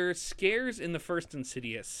 There are scares in the first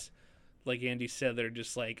Insidious, like Andy said, that are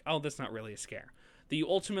just like, oh, that's not really a scare. The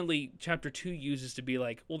ultimately Chapter 2 uses to be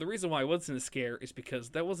like, well, the reason why it wasn't a scare is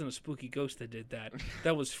because that wasn't a spooky ghost that did that.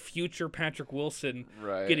 That was future Patrick Wilson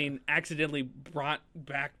getting accidentally brought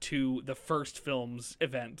back to the first film's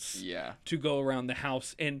events to go around the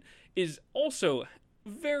house, and is also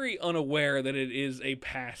very unaware that it is a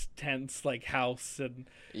past tense like house, and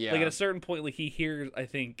like at a certain point, like he hears, I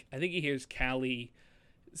think he hears Callie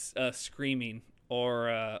screaming,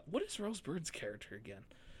 or what is Rose Byrd's character again?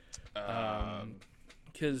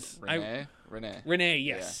 Because Renee,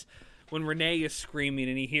 yes. When Renee is screaming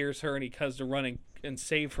and he hears her and he comes to run and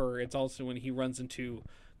save her, it's also when he runs into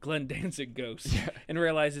Glenn Danzig ghost and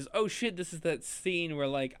realizes, oh shit, this is that scene where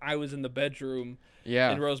like I was in the bedroom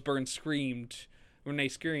and Rose Byrne screamed. Renee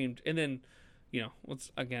screamed, and then,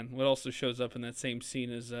 what also shows up in that same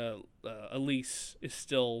scene is Elise is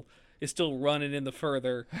still running in the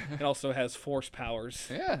further, and also has force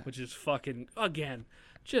powers, which is fucking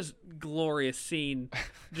just glorious scene.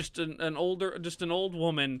 Just an old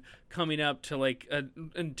woman coming up to like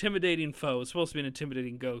an intimidating foe. It's supposed to be an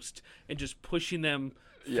intimidating ghost, and just pushing them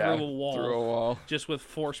through a wall, just with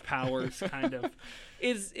force powers, kind of.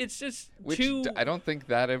 It's just I don't think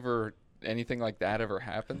that anything like that ever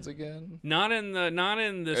happens again. Not in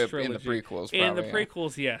this trilogy. In the prequels, probably. In the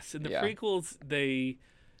prequels, yes. In the prequels,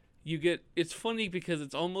 it's funny because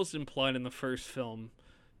it's almost implied in the first film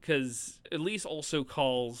because Elise also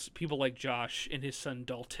calls people like Josh and his son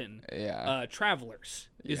Dalton travelers,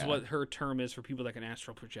 is what her term is for people that can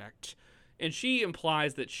astral project. And she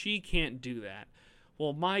implies that she can't do that.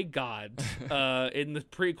 Well, my God, in the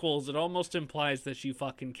prequels, it almost implies that she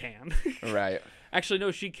fucking can. Right. Actually, no,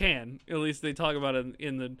 she can. At least they talk about it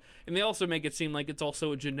and they also make it seem like it's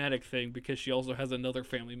also a genetic thing because she also has another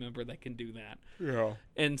family member that can do that. Yeah.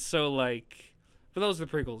 And so, like, but those are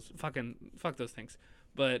the prequels. Fuck those things.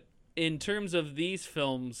 But in terms of these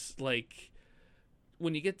films, like,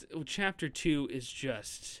 when you get to, Chapter 2 is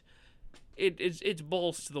just... It's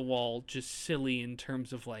balls to the wall, just silly in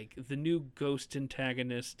terms of, like, the new ghost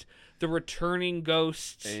antagonist. The returning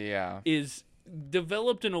ghost is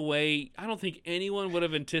developed in a way I don't think anyone would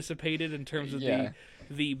have anticipated in terms of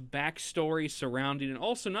the backstory surrounding it.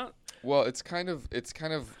 Also not... Well, it's kind of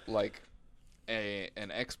like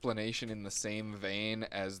an explanation in the same vein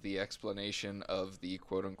as the explanation of the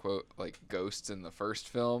quote-unquote like ghosts in the first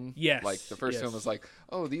film. Yes. Like the first film was like,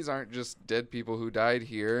 oh, these aren't just dead people who died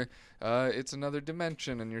here. It's another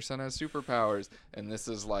dimension and your son has superpowers. And this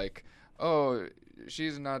is like, oh,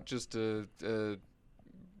 she's not just a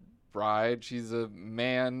bride. She's a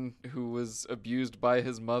man who was abused by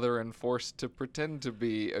his mother and forced to pretend to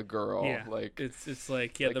be a girl. Yeah. Like it's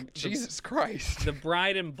like Jesus Christ. The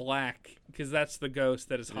bride in black, because that's the ghost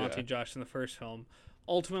that is haunting Josh in the first film,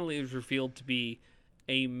 ultimately is revealed to be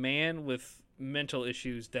a man with mental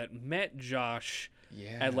issues that met Josh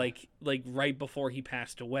at like right before he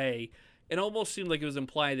passed away. It almost seemed like it was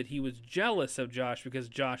implied that he was jealous of Josh because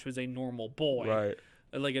Josh was a normal boy. Right.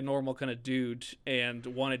 Like a normal kind of dude, and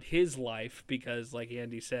wanted his life because, like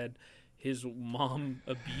Andy said, his mom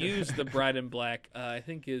abused the bride in black. I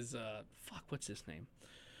think is what's his name?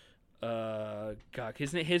 God,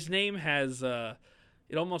 his name has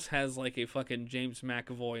it almost has like a fucking James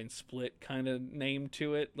McAvoy and Split kind of name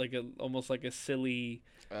to it, like almost like a silly.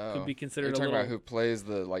 Could be considered. You're talking a little... about who plays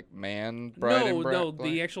the like man bride in black? No,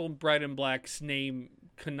 the actual bride in black's name.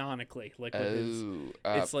 Canonically, like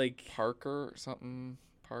it's like Parker something.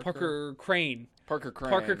 Parker Crane. Parker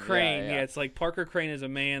Crane. Parker Crane. Yeah, it's like Parker Crane is a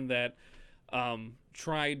man that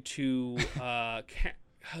tried to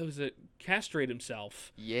castrate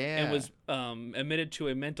himself. Yeah. And was admitted to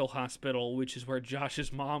a mental hospital, which is where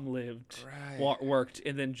Josh's mom lived, worked.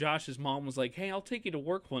 And then Josh's mom was like, "Hey, I'll take you to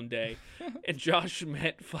work one day." And Josh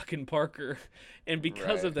met fucking Parker. And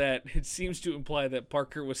because of that, it seems to imply that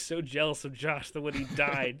Parker was so jealous of Josh that when he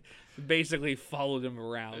died, basically followed him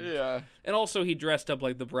around. Yeah. And also he dressed up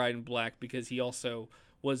like the bride in black because he also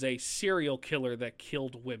was a serial killer that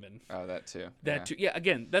killed women. Oh, that too. That too. Yeah,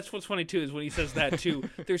 again, that's what's funny too is when he says that too.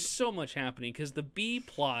 There's so much happening because the B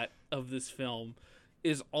plot of this film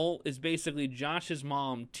is basically Josh's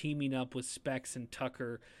mom teaming up with Specs and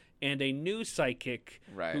Tucker and a new psychic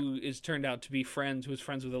who is turned out to be who was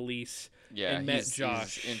friends with Elise and met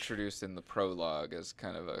Josh. He's introduced in the prologue as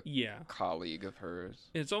kind of a colleague of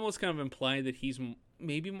hers. And it's almost kind of implied that he's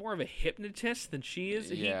maybe more of a hypnotist than she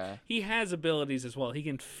is. Yeah. He has abilities as well. He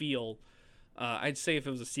can feel. I'd say if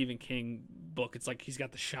it was a Stephen King book, it's like he's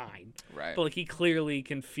got the shine. Right. But like he clearly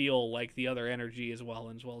can feel like the other energy as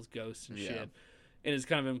well as ghosts and shit. And it's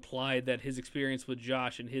kind of implied that his experience with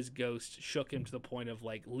Josh and his ghost shook him to the point of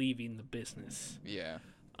like leaving the business. Yeah.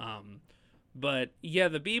 But yeah,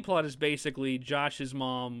 the B plot is basically Josh's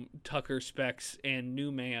mom, Tucker, Specs, and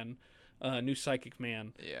new psychic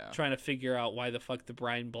man, trying to figure out why the fuck the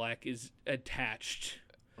bride in black is attached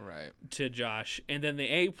to Josh. And then the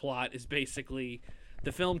A plot is basically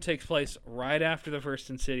the film takes place right after the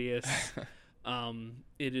first Insidious.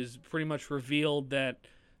 It is pretty much revealed that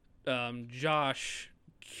Josh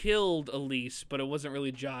killed Elise, but it wasn't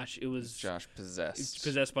really Josh. It was Josh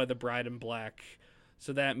possessed by the bride in black.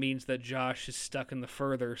 So that means that Josh is stuck in the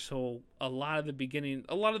further. So a lot of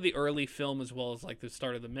the early film as well as like the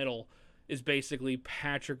start of the middle is basically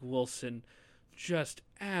Patrick Wilson just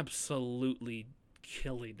absolutely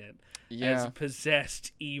killing it as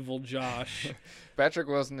possessed evil Josh. Patrick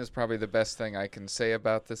Wilson is probably the best thing I can say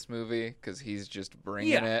about this movie because he's just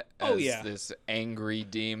bringing it as this angry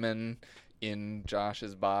demon in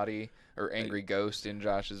Josh's body, or angry ghost in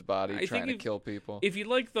Josh's body trying to kill people. If you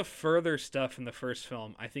like the further stuff in the first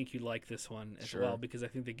film, I think you like this one as well because I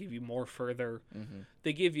think they give you more further.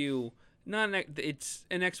 They give you it's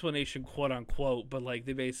an explanation, quote unquote, but like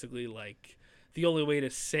they basically like the only way to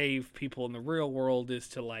save people in the real world is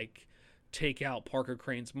to like take out Parker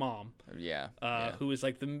Crane's mom. Who is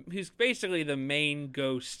like who's basically the main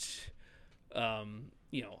ghost, kind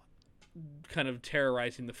of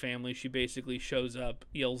terrorizing the family. She basically shows up,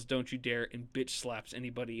 yells, "Don't you dare," and bitch slaps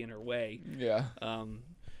anybody in her way.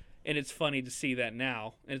 And it's funny to see that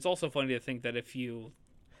now. And it's also funny to think that if you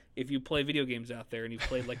play video games out there and you've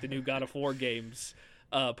played like the new God of War games,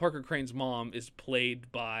 Parker Crane's mom is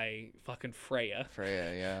played by fucking Freya.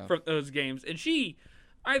 Freya, yeah. From those games. And she,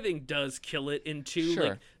 I think, does kill it in 2. Sure.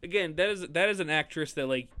 Like, again, that is an actress that,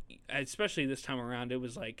 like, especially this time around, it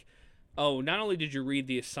was like, oh, not only did you read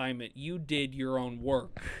the assignment, you did your own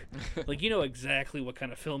work. Like, you know exactly what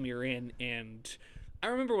kind of film you're in. And I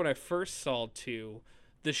remember when I first saw 2,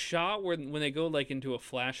 the shot where when they go like into a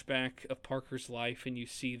flashback of Parker's life and you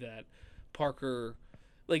see that Parker,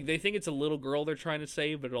 like, they think it's a little girl they're trying to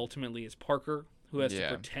save, but it ultimately is Parker who has to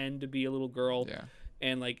pretend to be a little girl. Yeah.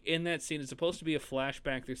 And like in that scene, it's supposed to be a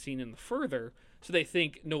flashback they're seeing in the further, so they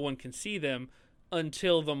think no one can see them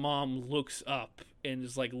until the mom looks up and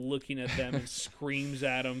is like looking at them and screams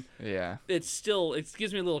at them. Yeah. It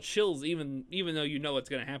gives me a little chills even though you know what's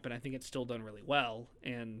going to happen. I think it's still done really well.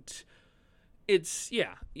 And it's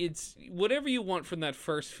whatever you want from that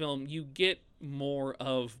first film, you get more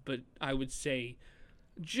of, but I would say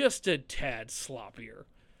just a tad sloppier.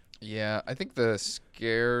 Yeah, I think the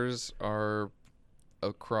scares are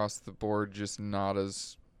across the board just not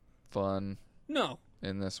as fun. No.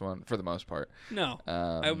 In this one, for the most part. No.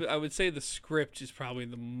 I would say the script is probably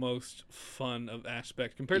the most fun of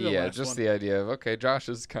aspect compared to the last one. Yeah, just the idea of, okay, Josh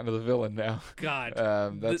is kind of the villain now. God.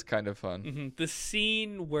 That's kind of fun. Mm-hmm. The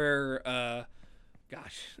scene where,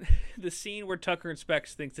 the scene where Tucker and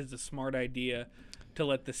Specs thinks it's a smart idea to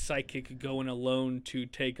let the psychic go in alone to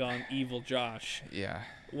take on evil Josh. Yeah.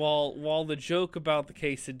 While the joke about the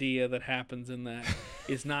quesadilla that happens in that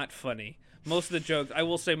is not funny. Most of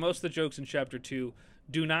the jokes in Chapter 2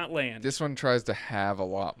 do not land. This one tries to have a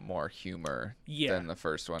lot more humor than the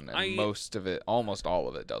first one, and almost all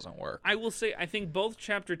of it doesn't work. I will say, I think both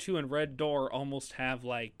Chapter 2 and Red Door almost have,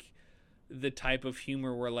 like, the type of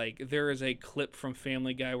humor where, like, there is a clip from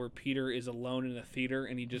Family Guy where Peter is alone in a theater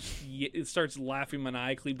and he just it starts laughing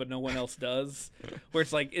maniacally, but no one else does. Where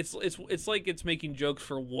it's like it's like it's making jokes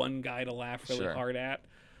for one guy to laugh really hard at.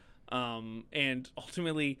 And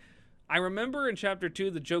ultimately, I remember in Chapter 2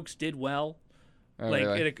 the jokes did well. Like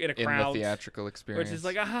really? in a crowd, in the theatrical experience, which is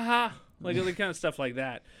like ha ha, like kind of stuff like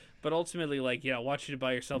that. But ultimately, like, watching it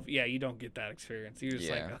by yourself, you don't get that experience. You're just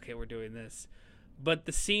like, okay, we're doing this. But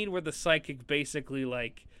the scene where the psychic basically,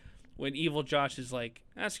 like, when evil Josh is like,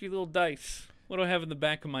 ask your little dice, what do I have in the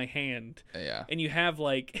back of my hand? Yeah. And you have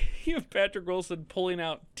Patrick Wilson pulling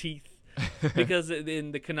out teeth because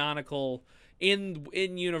in the canonical in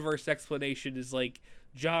universe explanation is like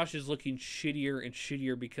Josh is looking shittier and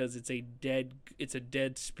shittier because it's a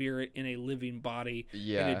dead spirit in a living body,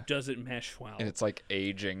 and it doesn't mesh well. And it's like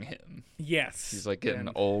aging him. Yes, he's like getting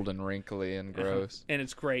old and wrinkly and gross. And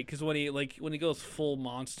it's great because when he goes full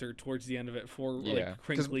monster towards the end of it, like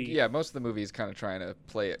crinkly. Yeah, most of the movie is kind of trying to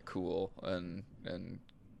play it cool and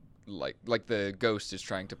like the ghost is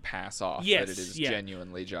trying to pass off that it is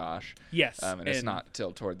genuinely Josh. Yes, and it's not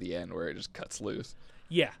till toward the end where it just cuts loose.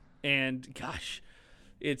 Yeah, and gosh.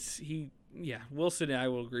 Wilson, I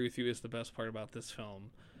will agree with you, is the best part about this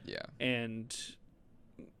film. Yeah. And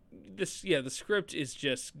the script is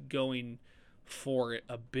just going for it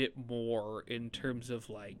a bit more in terms of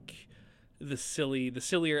like the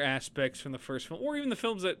sillier aspects from the first film, or even the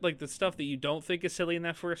films that like the stuff that you don't think is silly in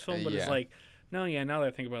that first film, but it's like, no, now that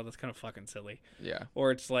I think about it, that's kind of fucking silly. Yeah.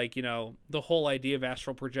 Or it's like, the whole idea of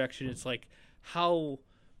astral projection, it's like how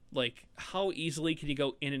easily can you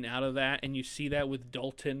go in and out of that? And you see that with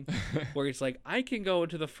Dalton, where he's like, I can go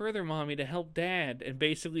into the further, mommy, to help dad, and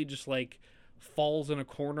basically just like falls in a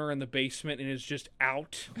corner in the basement and is just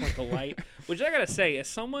out like a light. Which I gotta say, as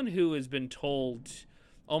someone who has been told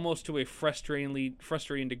almost to a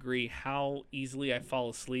frustrating degree how easily I fall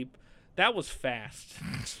asleep, that was fast.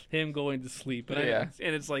 Him going to sleep. And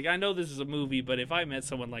and it's like, I know this is a movie, but if I met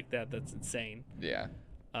someone like that, that's insane. Yeah.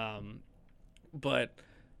 But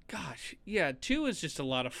gosh, 2 is just a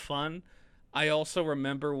lot of fun. I also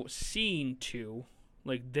remember seeing 2,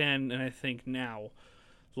 like then, and I think now,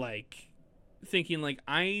 like thinking like,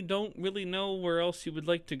 I don't really know where else you would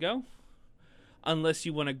like to go, unless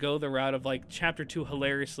you want to go the route of like Chapter 2.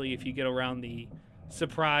 Hilariously, if you get around the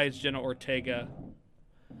surprise Jenna Ortega,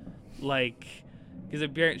 like,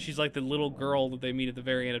 because she's like the little girl that they meet at the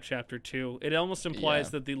very end of Chapter 2. It almost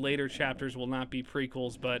implies that the later chapters will not be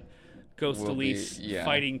prequels, but Ghost Elise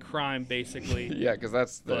fighting crime, basically. Yeah, because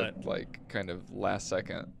that's the like kind of last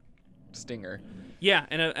second stinger. Yeah,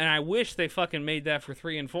 and I wish they fucking made that for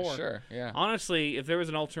 3 and 4. Sure, yeah. Honestly, if there was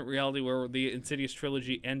an alternate reality where the Insidious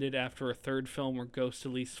trilogy ended after a third film where Ghost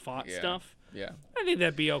Elise fought stuff, Yeah. I think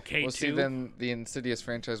that'd be okay, well, too. See, then the Insidious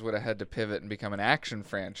franchise would have had to pivot and become an action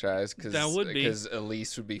franchise because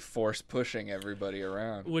Elise would be force pushing everybody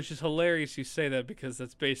around. Which is hilarious you say that, because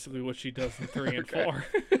that's basically what she does in 3 and 4.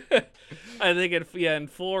 I think in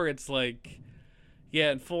 4 it's like,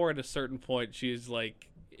 in 4 at a certain point she's like,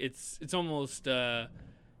 it's almost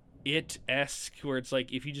It-esque, where it's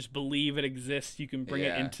like if you just believe it exists, you can bring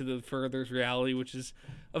it into the further reality, which is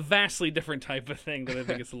a vastly different type of thing that I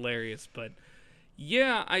think is hilarious. But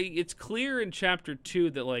it's clear in chapter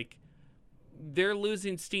 2 that like they're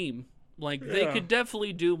losing steam. Like they could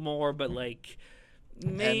definitely do more, but like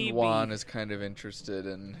maybe. And Juan is kind of interested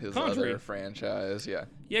in his other franchise. Yeah,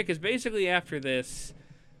 because basically after this,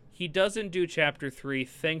 he doesn't do chapter 3,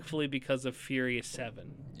 thankfully, because of Furious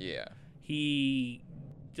 7. Yeah, he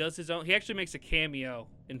does his own. He actually makes a cameo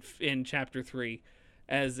in chapter 3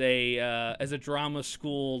 as a drama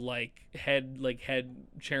school head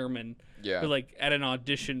chairman. Yeah. Who, like at an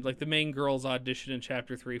audition, like the main girl's audition in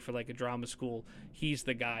chapter 3 for like a drama school. He's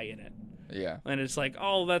the guy in it. Yeah. And it's like,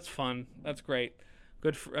 oh, that's fun. That's great.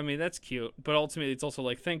 Good. That's cute. But ultimately, it's also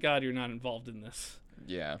like, thank God you're not involved in this.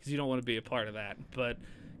 Yeah. Because you don't want to be a part of that. But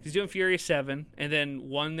he's doing Furious 7, and then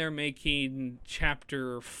when they're making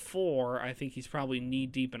chapter 4, I think he's probably knee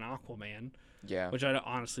deep in Aquaman. Yeah. Which I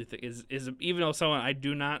honestly think is even though I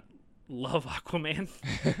do not love Aquaman,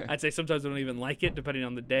 I'd say sometimes I don't even like it depending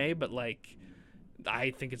on the day, but like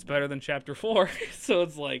I think it's better than chapter 4. So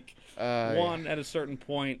it's like one at a certain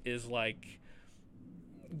point is like,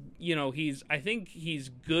 I think he's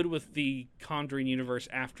good with the Conjuring universe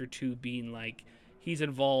after 2 being like he's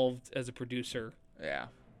involved as a producer. Yeah.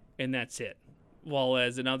 And that's it. While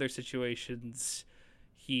as in other situations,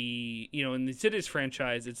 he, in the Insidious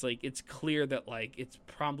franchise, it's like, it's clear that like, it's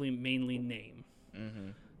probably mainly name. Mm-hmm.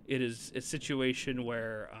 It is a situation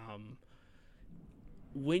where,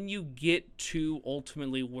 when you get to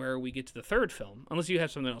ultimately where we get to the 3rd film, unless you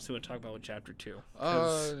have something else you want to talk about with chapter 2.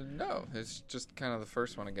 No, it's just kind of the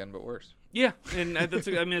first one again, but worse. Yeah. And that's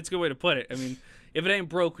a good way to put it. I mean, if it ain't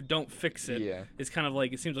broke, don't fix it. Yeah. It's kind of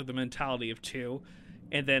like, it seems like the mentality of 2.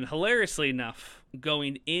 And then, hilariously enough,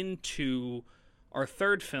 going into our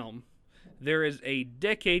 3rd film, there is a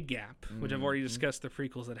decade gap, which I've already discussed the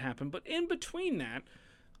prequels that happened. But in between that,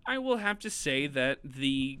 I will have to say that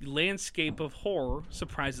the landscape of horror,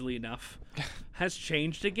 surprisingly enough, has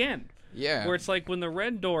changed again. Yeah. Where it's like when The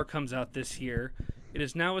Red Door comes out this year, it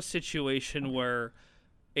is now a situation where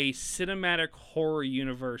a cinematic horror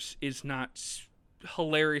universe is not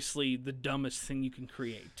hilariously the dumbest thing you can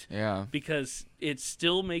create. Yeah. Because it's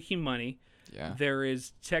still making money. Yeah. There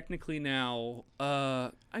is technically now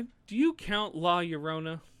do you count La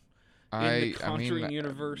Llorona in the Conjuring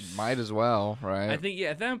universe? Might as well, right? I think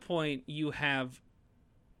at that point you have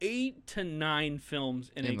 8 to 9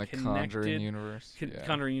 films in a connected Conjuring universe.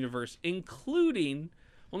 Conjuring universe, including,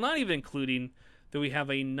 well, not even including that we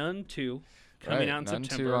have a Nun 2 coming out in Nun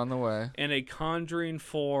September. 2 on the way. And a Conjuring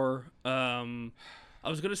 4. I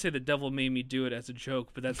was going to say The Devil Made Me Do It as a joke,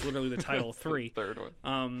 but that's literally the title 3. The 3rd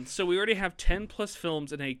one. So we already have 10 plus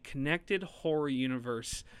films in a connected horror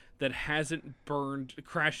universe that hasn't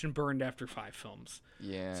crashed and burned after 5 films.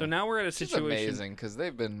 Yeah. So now we're at a situation. Which is amazing, because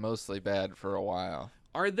they've been mostly bad for a while.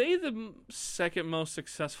 Are they the second most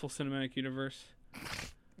successful cinematic universe?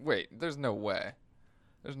 Wait, there's no way.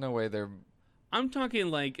 There's no way they're... I'm talking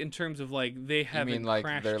like in terms of like they haven't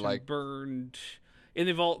crashed and burned, and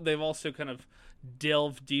they've also kind of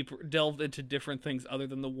delved into different things other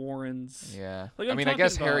than the Warrens. Yeah. Like, I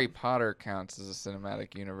guess Harry Potter counts as a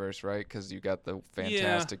cinematic universe, right? Because you got the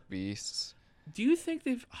Fantastic Beasts. Do you think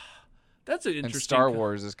they've... That's an interesting... And Star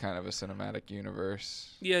Wars is kind of a cinematic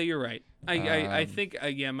universe. Yeah, you're right. I think,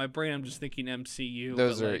 my brain, I'm just thinking MCU.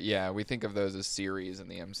 Those are, we think of those as series in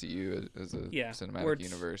the MCU as a cinematic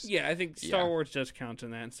universe. Yeah, I think Star Wars does count in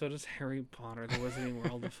that, and so does Harry Potter, the Wizarding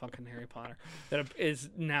World of fucking Harry Potter, that is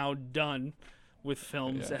now done with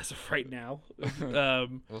films as of right now.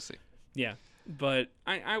 We'll see. Yeah. But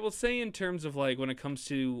I will say, in terms of like when it comes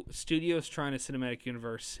to studios trying a cinematic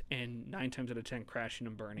universe and 9 times out of 10 crashing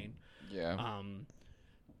and burning,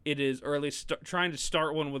 it is, or at least trying to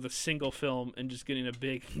start one with a single film and just getting a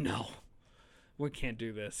big no, we can't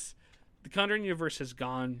do this. The Conjuring universe has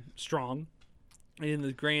gone strong, and in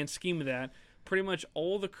the grand scheme of that, pretty much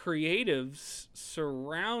all the creatives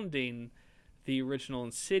surrounding the original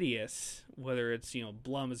Insidious, whether it's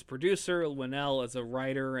Blum as producer, Winnell as a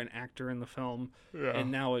writer and actor in the film,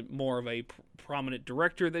 and now more of a prominent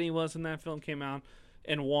director than he was when that film came out,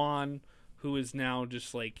 and Juan, who is now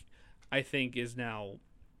just like, I think is now,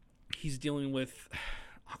 he's dealing with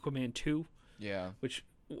Aquaman 2, which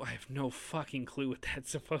I have no fucking clue what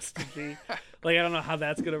that's supposed to be. Like, I don't know how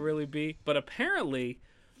that's going to really be. But apparently,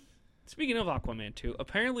 speaking of Aquaman 2,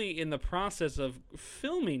 apparently in the process of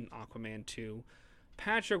filming Aquaman 2,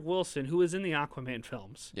 Patrick Wilson, who is in the Aquaman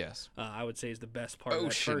films, Yes. I would say is the best part of that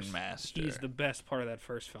Ocean first. Master. He's the best part of that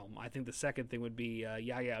first film. I think the second thing would be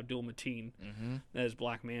Yahya Abdul-Mateen as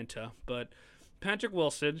Black Manta. But Patrick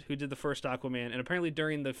Wilson, who did the first Aquaman, and apparently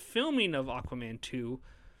during the filming of Aquaman 2,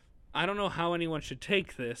 I don't know how anyone should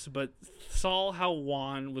take this, but saw how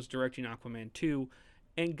Wan was directing Aquaman 2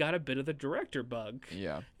 and got a bit of the director bug.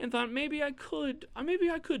 Yeah. And thought maybe I could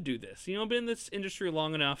do this. You know, I've been in this industry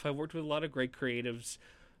long enough. I've worked with a lot of great creatives.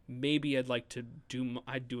 Maybe I'd like to do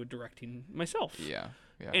a directing myself. Yeah.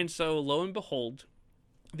 Yeah. And so lo and behold,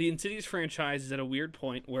 the Insidious franchise is at a weird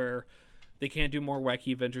point where they can't do more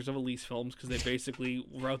wacky Adventures of Elise films because they basically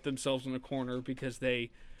wrote themselves in a corner because they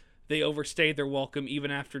overstayed their welcome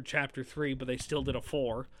even after Chapter 3, but they still did a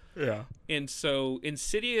 4. Yeah. And so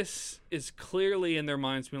Insidious is clearly in their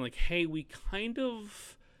minds being like, hey, we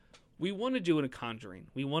want to do a Conjuring.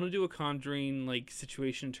 We want to do a Conjuring like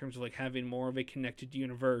situation in terms of like having more of a connected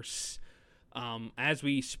universe. As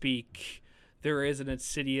we speak, there is an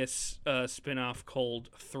Insidious spinoff called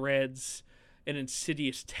Threads, an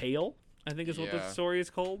Insidious Tale, I think is what the story is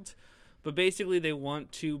called. But basically they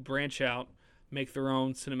want to branch out, make their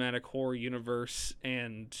own cinematic horror universe,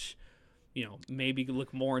 and, you know, maybe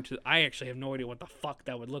look more into... I actually have no idea what the fuck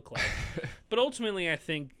that would look like. But ultimately, I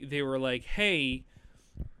think they were like, hey,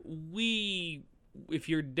 if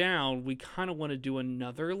you're down, we kind of want to do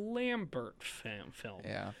another Lambert film.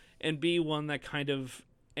 Yeah. And be one that kind of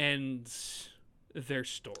ends their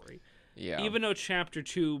story. Yeah. Even though Chapter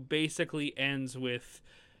 2 basically ends with...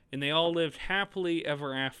 And they all lived happily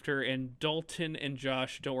ever after, and Dalton and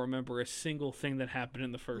Josh don't remember a single thing that happened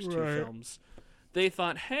in the first two films. They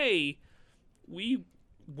thought, hey, we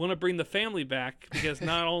want to bring the family back, because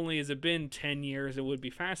not only has it been 10 years, it would be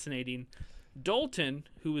fascinating. Dalton,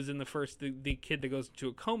 who was in the first, the kid that goes into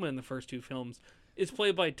a coma in the first two films, is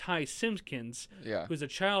played by Ty Simpkins, who's a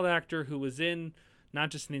child actor who was in, not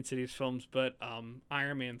just in the Insidious films, but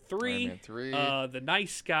Iron Man 3, The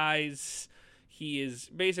Nice Guys... He is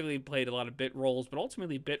basically played a lot of bit roles, but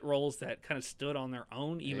ultimately bit roles that kind of stood on their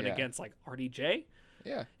own, even against like RDJ.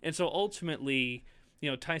 Yeah. And so ultimately, you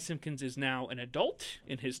know, Ty Simpkins is now an adult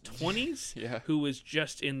in his 20s, who was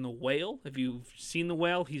just in The Whale. If you've seen The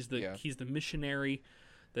Whale, he's the missionary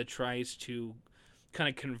that tries to kind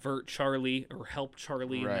of convert Charlie or help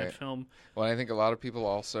Charlie in that film. Well, I think a lot of people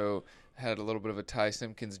also had a little bit of a Ty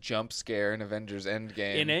Simpkins jump scare in Avengers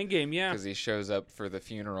Endgame. In Endgame, yeah. Because he shows up for the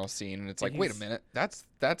funeral scene, and it's like, wait a minute, that's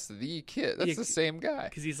the kid. That's the same guy.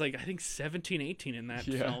 Because he's like, I think 17, 18 in that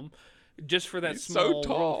film. Just for that he's small so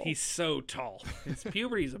tall. role. He's so tall. His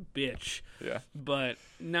puberty's a bitch. Yeah. But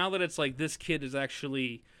now that it's like this kid is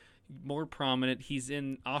actually more prominent, he's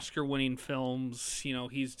in Oscar-winning films. You know,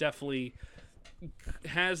 he's definitely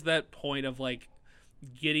has that point of like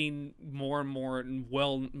getting more and more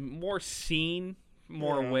more seen,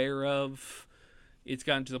 more aware of. It's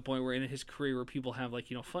gotten to the point where in his career where people have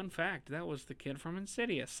like, you know, fun fact, that was the kid from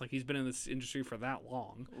Insidious. Like, he's been in this industry for that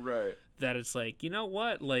long. Right. That it's like, you know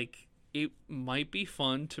what? Like, it might be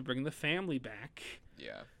fun to bring the family back.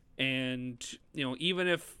 Yeah. And, you know, even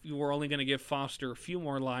if we're only going to give Foster a few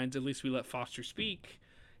more lines, at least we let Foster speak.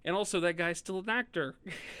 And also, that guy's still an actor.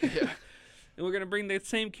 Yeah. And we're going to bring that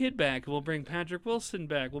same kid back. We'll bring Patrick Wilson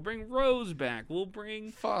back. We'll bring Rose back. We'll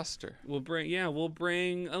bring... Foster. We'll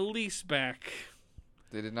bring Elise back.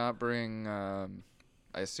 They did not bring... I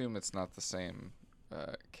assume it's not the same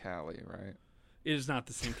Callie, right? It is not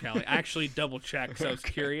the same Callie. I actually double-checked because I was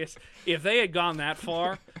curious. If they had gone that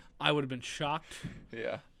far, I would have been shocked.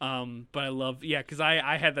 Yeah. But I love... Yeah, because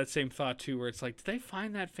I had that same thought, too, where it's like, did they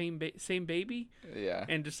find that same baby? Yeah.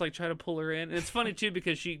 And just, like, try to pull her in? And it's funny, too,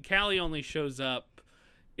 because Callie only shows up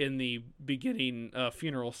in the beginning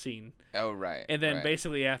funeral scene. Oh, right. And then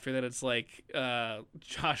basically after that, it's like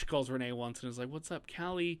Josh calls Renee once and is like, what's up,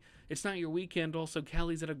 Callie? It's not your weekend. Also,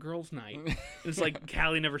 Callie's at a girls' night. And it's like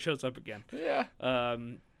Callie never shows up again. Yeah.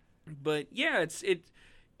 But yeah,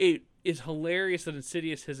 it is hilarious that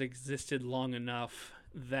Insidious has existed long enough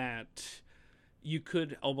that you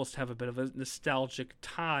could almost have a bit of a nostalgic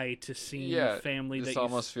tie to seeing the family. This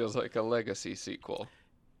almost feels like a legacy sequel.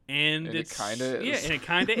 And it kind of is. Yeah, and it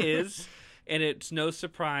kind of is. And it's no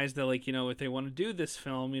surprise that, like, you know, if they want to do this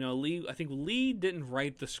film, you know, I think Lee didn't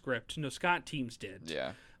write the script. No, Scott Teems did.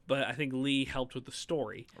 Yeah. But I think Lee helped with the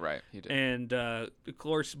story. Right, he did. And, of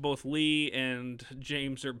course, both Lee and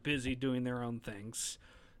James are busy doing their own things.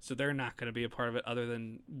 So they're not going to be a part of it other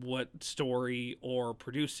than what story or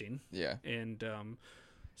producing. Yeah. And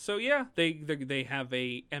So yeah, they have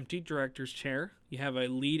a empty director's chair. You have a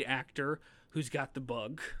lead actor who's got the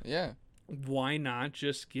bug. Yeah. Why not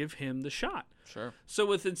just give him the shot? Sure. So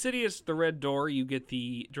with Insidious: The Red Door, you get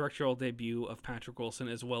the directorial debut of Patrick Wilson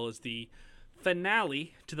as well as the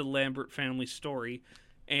finale to the Lambert family story.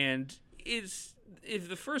 And if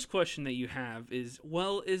the first question that you have is,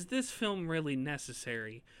 well, is this film really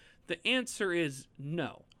necessary? The answer is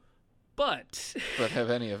no. But have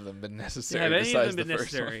any of them been necessary? have any of besides them been the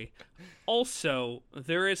first necessary? Also,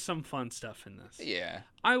 there is some fun stuff in this. Yeah.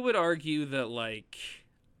 I would argue that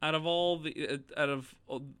out of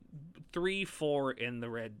 3, 4 in the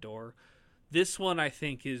Red Door, this one I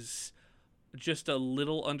think is just a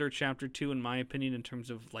little under chapter 2 in my opinion in terms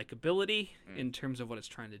of likability, in terms of what it's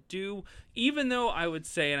trying to do. Even though I would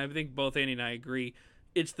say, and I think both Andy and I agree,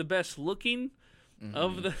 it's the best looking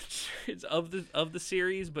of the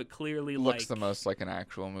series, but clearly looks the most like an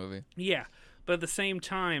actual movie. Yeah, but at the same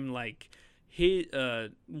time, his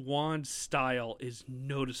Juan's style is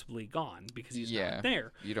noticeably gone because he's not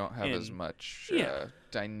there. You don't have as much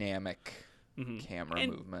dynamic camera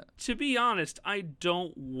movement. To be honest, I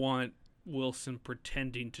don't want Wilson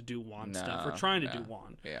pretending to do Juan stuff or trying to do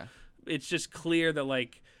Juan. Yeah, it's just clear that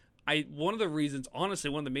one of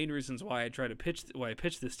the main reasons why I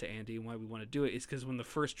pitched this to Andy and why we want to do it is because when the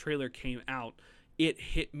first trailer came out, it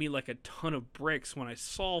hit me like a ton of bricks when I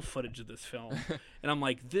saw footage of this film. And I'm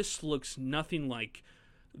like, this looks nothing like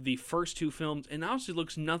the first 2 films, and honestly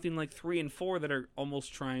looks nothing like 3 and 4 that are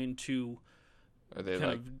almost trying to... Are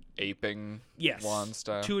they aping Juan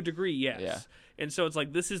style? To a degree, yes. Yeah. And so it's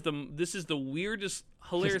like, this is the weirdest,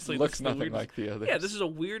 hilariously... looks nothing like the others. Yeah, this is the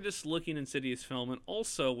weirdest looking Insidious film, and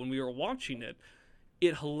also, when we were watching it,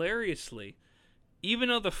 it hilariously, even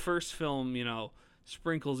though the first film,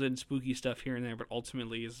 sprinkles in spooky stuff here and there, but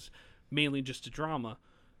ultimately is mainly just a drama.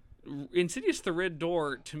 Insidious: The Red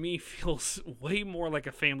Door to me feels way more like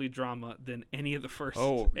a family drama than any of the first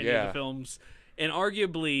of the films, and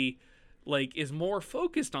arguably is more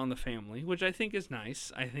focused on the family, which I think is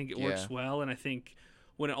nice. I think it works well, and I think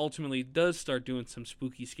when it ultimately does start doing some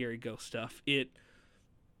spooky, scary ghost stuff, your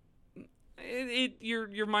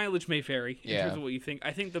mileage may vary in terms of what you think.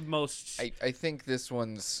 I think the most I think this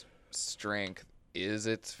one's strength is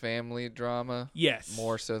its family drama. Yes.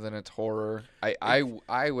 More so than its horror.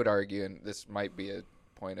 I would argue, and this might be a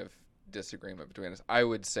point of disagreement between us, I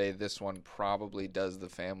would say this one probably does the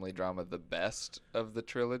family drama the best of the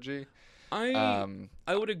trilogy. I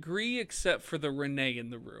would agree, except for the Renee in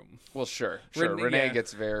the room. Well, sure. Renee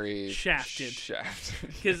gets very shafted.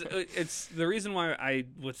 Because it's the reason why I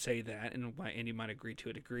would say that, and why Andy might agree to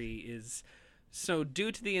a degree, is so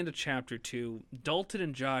due to the end of chapter 2, Dalton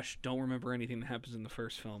and Josh don't remember anything that happens in the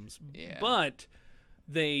first films. Yeah. But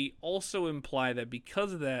they also imply that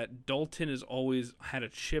because of that, Dalton has always had a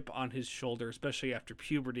chip on his shoulder, especially after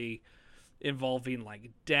puberty, involving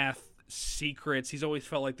death, secrets. He's always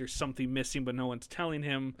felt like there's something missing, but no one's telling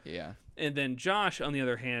him. Yeah. And then Josh, on the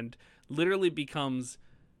other hand, literally becomes...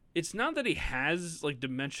 It's not that he has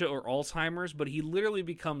dementia or Alzheimer's, but he literally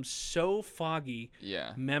becomes so foggy,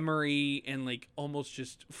 memory and almost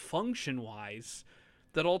just function-wise,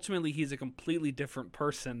 that ultimately he's a completely different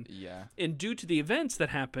person. Yeah. And due to the events that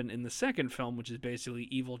happen in the second film, which is basically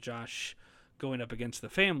evil Josh going up against the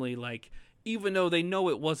family, even though they know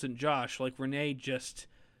it wasn't Josh, Renee just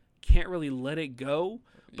can't really let it go.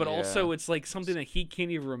 But also, it's something that he can't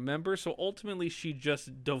even remember. So ultimately, she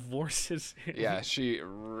just divorces him. Yeah, she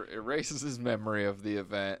erases his memory of the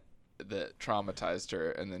event that traumatized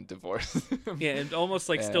her, and then divorces him. Yeah, and almost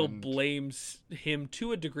still blames him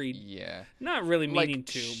to a degree. Yeah, not really meaning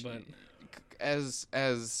to, but as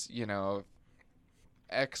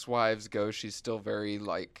ex-wives go, she's still very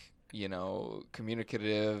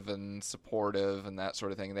communicative and supportive and that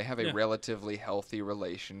sort of thing. They have a relatively healthy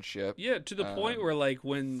relationship. Yeah, to the point where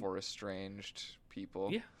when for estranged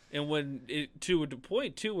people. Yeah, and to the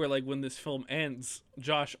point too where when this film ends,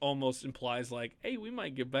 Josh almost implies hey, we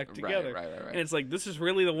might get back together. Right. And it's this is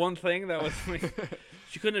really the one thing that was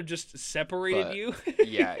she couldn't have just separated you.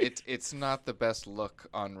 Yeah, it's not the best look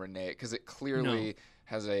on Renee because it clearly.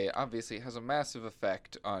 Obviously has a massive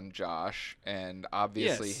effect on Josh, and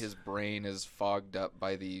obviously his brain is fogged up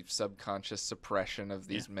by the subconscious suppression of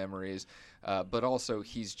these memories, but also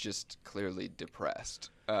he's just clearly depressed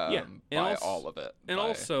by all of it. And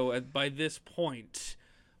also, by this point,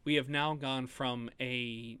 we have now gone from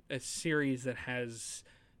a series that has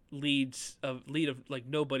lead of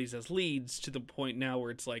nobodies as leads to the point now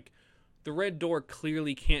where it's the Red Door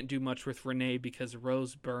clearly can't do much with Renee because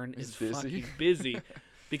Rose Byrne is fucking busy.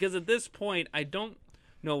 Because at this point,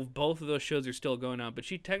 know if both of those shows are still going on, but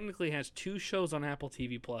she technically has 2 shows on Apple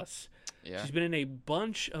TV Plus. Yeah. She's been in a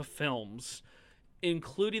bunch of films,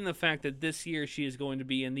 including the fact that this year she is going to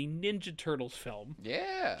be in the Ninja Turtles film.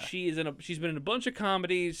 Yeah. She's been in a bunch of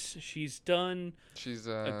comedies. She's done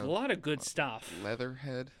a lot of good stuff.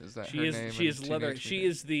 Leatherhead, is that her name? She is Leather. She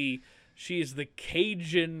is the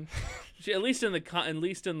Cajun. At least in the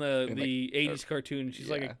 80s cartoon,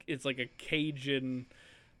 she's it's like a Cajun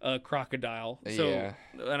crocodile. So, yeah.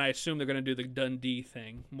 And I assume they're gonna do the Dundee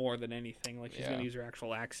thing more than anything. Like she's gonna use her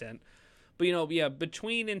actual accent. But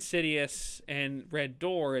between Insidious and Red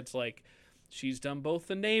Door, it's like she's done both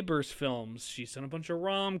the Neighbors films. She's done a bunch of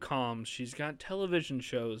rom-coms. She's got television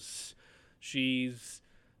shows. She's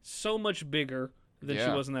so much bigger than she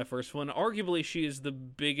was in that first one. Arguably, she is the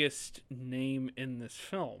biggest name in this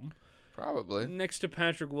film. Probably. Next to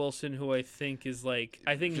Patrick Wilson, who I think is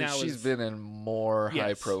she's been in more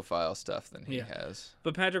high-profile stuff than he has.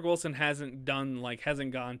 But Patrick Wilson hasn't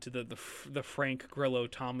gone to the Frank Grillo,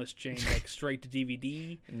 Thomas Jane straight to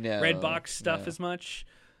DVD, Redbox stuff as much.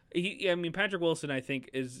 Patrick Wilson, I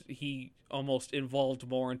think, he almost evolved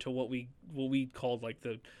more into what we called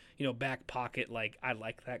the back pocket, I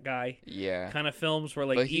like that guy kind of films where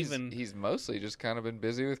but he's mostly just kind of been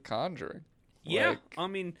busy with Conjuring. Yeah,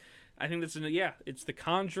 I think it's The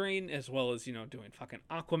Conjuring as well as doing fucking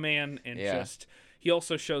Aquaman and he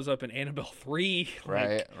also shows up in Annabelle 3.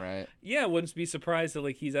 Right. Yeah, wouldn't be surprised that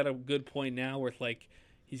he's at a good point now where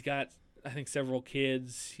he's got I think several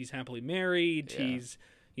kids, he's happily married, he's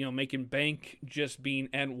making bank just being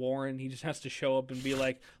Ed Warren. He just has to show up and be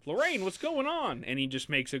like, Lorraine, what's going on? And he just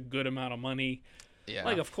makes a good amount of money. Yeah.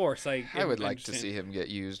 Of course, I would like to see him get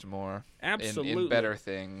used more. Absolutely. In better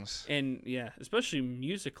things. And, especially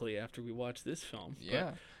musically after we watch this film.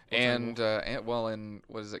 Yeah. In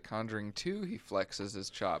what is it, Conjuring 2, he flexes his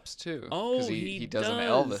chops, too. Oh, because he does an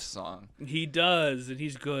Elvis song. He does, and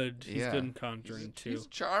he's good. He's good in Conjuring 2. He's a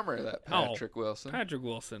charmer, that Patrick Wilson. Patrick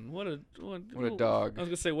Wilson. What a dog. I was going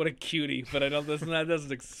to say, what a cutie, but that doesn't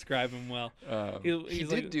describe him well. He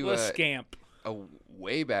did do a scamp.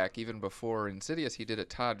 Way back, even before Insidious, he did a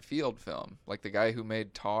Todd Field film, the guy who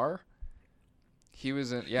made Tar. He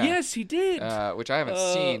was in, Yes, he did. Which I haven't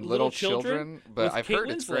seen, Little Children, but I've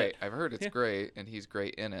heard it's Winslet. great. I've heard it's great, and he's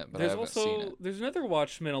great in it, but I haven't seen it. There's another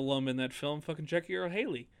Watchmen alum in that film, fucking Jackie Earle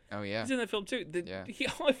Haley. Oh, yeah. He's in that film, too.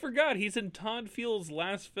 I forgot. He's in Todd Field's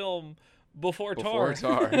last film before Tar.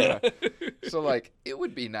 Yeah. So, it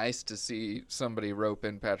would be nice to see somebody rope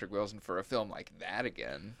in Patrick Wilson for a film like that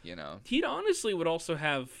again, He honestly would also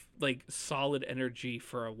have, solid energy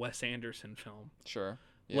for a Wes Anderson film. Sure.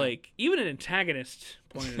 Yeah. Even an antagonist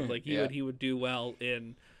pointed, he would do well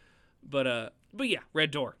in, but yeah,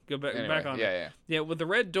 Red Door. Back on it. Yeah, with the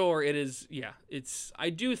Red Door, it is, I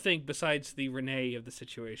do think besides the Renee of the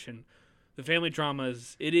situation, the family drama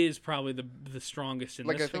is probably the strongest in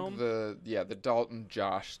this film. I think the Dalton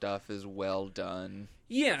Josh stuff is well done.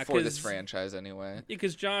 Yeah, for this franchise anyway.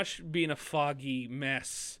 Because Josh being a foggy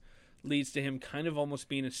mess leads to him kind of almost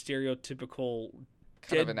being a stereotypical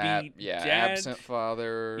kind of an dad, absent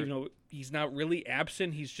father. Even though he's not really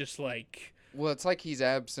absent, he's just well, it's he's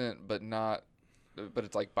absent, but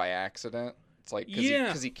it's by accident. It's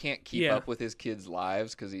because he can't keep up with his kids'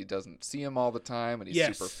 lives because he doesn't see them all the time, and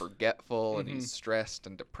he's super forgetful, and he's stressed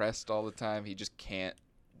and depressed all the time. He just can't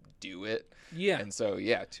do it. Yeah. And so,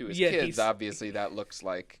 to his kids, obviously that looks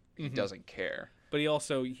like he doesn't care. But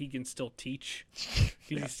he can still teach.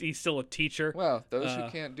 He's still a teacher. Well, those who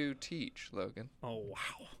can't do teach, Logan. Oh,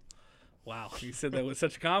 wow. Wow, you said that with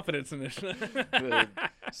such confidence in it. The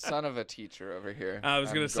son of a teacher over here. I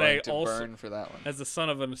was going to say, also, burn for that one. As the son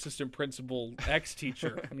of an assistant principal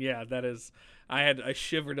ex-teacher, that is, I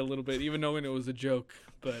shivered a little bit, even knowing it was a joke.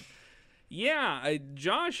 But,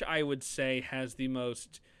 Josh, I would say, has the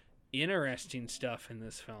most interesting stuff in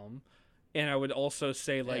this film. And I would also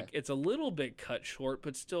say, it's a little bit cut short,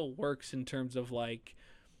 but still works in terms of,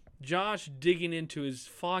 Josh digging into his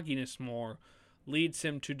fogginess more leads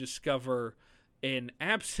him to discover an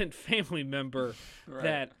absent family member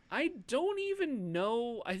that I don't even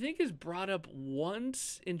know, I think is brought up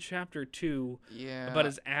once in chapter 2 about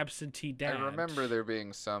his absentee dad. I remember there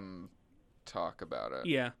being some talk about it.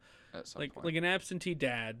 Yeah. At some point. Like an absentee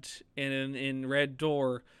dad. And in Red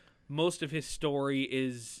Door, most of his story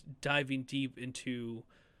is diving deep into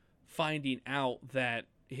finding out that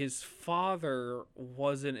his father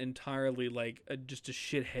wasn't entirely just a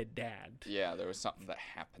shithead dad. Yeah, there was something that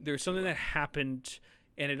happened. There was something that happened,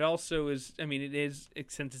 and it also is,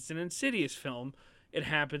 since it's an Insidious film, it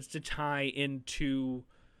happens to tie into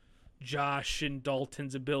Josh and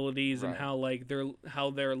Dalton's abilities and Right. how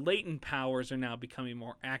their latent powers are now becoming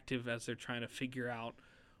more active as they're trying to figure out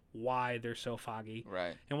why they're so foggy.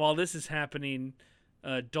 Right. And while this is happening,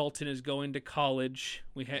 Dalton is going to college.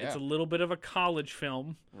 It's a little bit of a college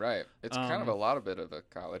film. Right. It's kind of a lot of bit of a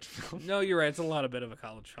college film. No, you're right. It's a lot of bit of a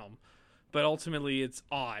college film, but ultimately it's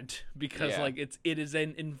odd because it is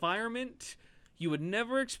an environment you would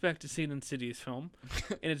never expect to see an Insidious film,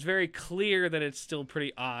 and it's very clear that it's still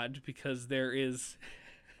pretty odd because there is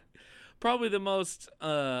probably the most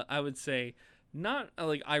I would say not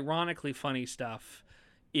ironically funny stuff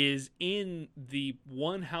is in the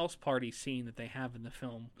one house party scene that they have in the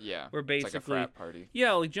film. Yeah. Where basically it's like a frat party.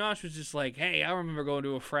 Yeah, like Josh was just like, "Hey, I remember going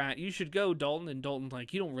to a frat. You should go, Dalton." And Dalton's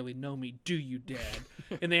like, "You don't really know me, do you, Dad?"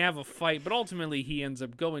 And they have a fight, but ultimately he ends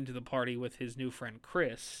up going to the party with his new friend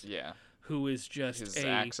Chris. Yeah. Who is just his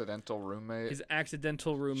accidental roommate. His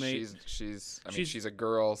accidental roommate. She's a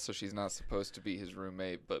girl, so she's not supposed to be his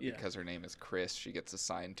roommate, but because her name is Chris, she gets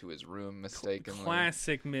assigned to his room mistakenly.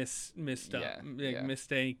 Classic mistake,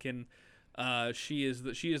 and she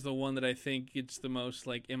is the one that I think it's the most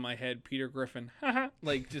like in my head Peter Griffin,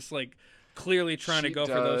 like just like clearly trying to go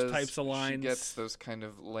for those types of lines. She gets those kind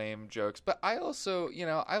of lame jokes, but I also,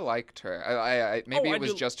 I liked her. It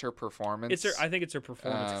was just her performance. I think it's her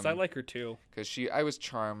performance because I like her too. Because I was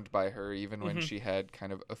charmed by her even when she had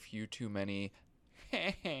kind of a few too many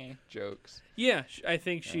jokes. Yeah, I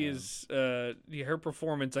think she is. Her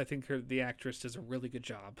performance. I think the actress does a really good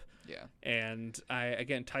job. Yeah. And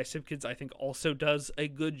Ty Simpkins, I think also does a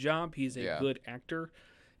good job. He's a good actor.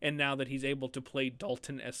 And now that he's able to play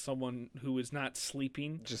Dalton as someone who is not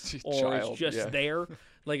sleeping is just there,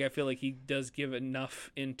 like I feel like he does give enough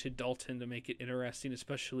into Dalton to make it interesting,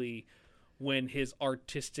 especially when his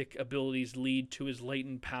artistic abilities lead to his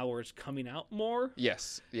latent powers coming out more.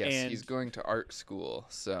 Yes, and he's going to art school,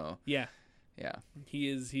 so yeah.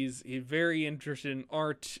 He's very interested in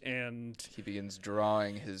art, and he begins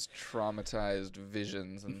drawing his traumatized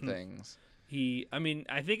visions and things.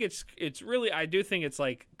 I think it's really, I do think it's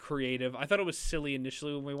like creative. I thought it was silly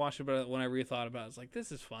initially when we watched it, but when I rethought about it, I was like,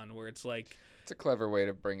 this is fun, where it's like... It's a clever way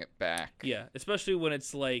to bring it back. Yeah, especially when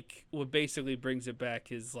it's like, what basically brings it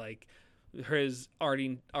back is like his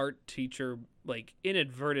art teacher, like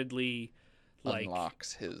inadvertently...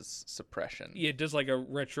 unlocks his suppression. Yeah, it does like a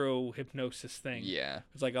retro hypnosis thing. Yeah.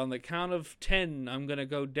 It's like on the count of 10, I'm going to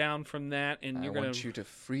go down from that, and I want you to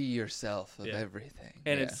free yourself of everything.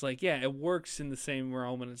 And it's like, it works in the same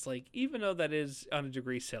realm, and it's like, even though that is on a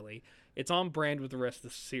degree silly, it's on brand with the rest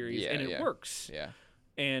of the series, and it works. Yeah.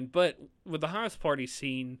 But with the house party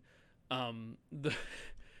scene, the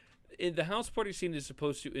house party scene is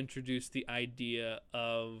supposed to introduce the idea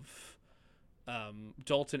of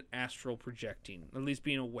Dalton astral projecting, at least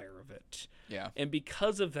being aware of it. Yeah. And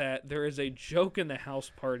because of that, there is a joke in the house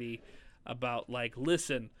party about like,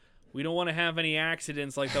 listen, we don't want to have any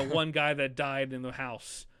accidents like the one guy that died in the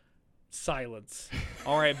house. Silence.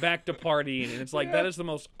 All right, back to partying. And it's like, that is the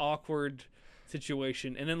most awkward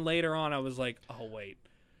situation. And then later on, I was like, oh, wait.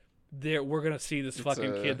 We're going to see this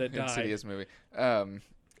fucking kid that died. Insidious movie.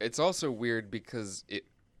 It's also weird because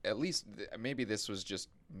at least maybe this was just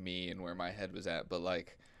me and where my head was at, but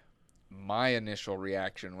like my initial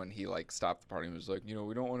reaction when he like stopped the party was like, we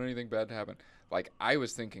don't want anything bad to happen. Like I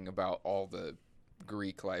was thinking about all the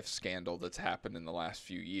Greek life scandal that's happened in the last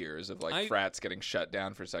few years of like frats getting shut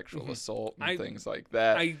down for sexual assault and things like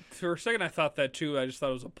that. For a second I thought that too. I just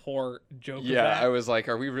thought it was a poor joke. Yeah, I was like,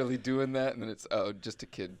 are we really doing that? And then it's just a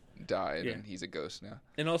kid died and he's a ghost now.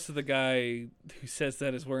 And also the guy who says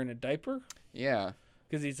that is wearing a diaper. Yeah.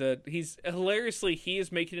 Because he's hilariously, he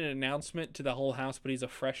is making an announcement to the whole house, but he's a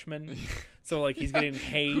freshman. So, like, he's getting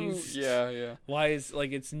hazed. Yeah. Why is,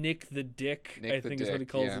 like, it's Nick the Dick, I think is what he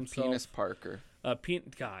calls himself. Penis Parker.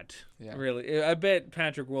 God. Yeah. Really. I bet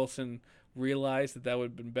Patrick Wilson realized that would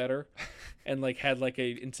have been better and, like, had, like,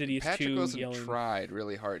 a Insidious 2 Patrick Wilson tried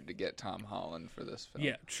really hard to get Tom Holland for this film.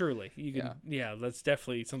 Yeah, truly. Yeah, that's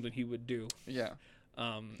definitely something he would do. Yeah.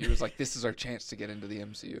 He was like, this is our chance to get into the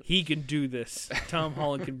MCU. He can do this. Tom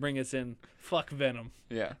Holland can bring us in. Fuck Venom.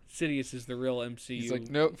 Yeah. Insidious is the real MCU. He's like,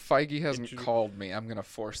 no, Feige hasn't called me. I'm going to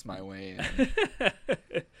force my way in.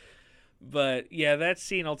 But, yeah, that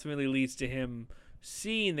scene ultimately leads to him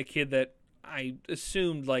seeing the kid that I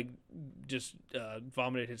assumed, like, just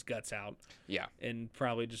vomited his guts out. Yeah. And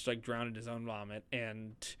probably just, like, drowned in his own vomit.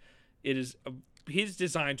 And it is... his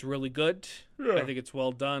design's really good. Yeah. I think it's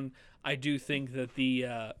well done. I do think that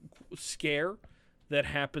the scare that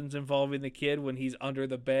happens involving the kid when he's under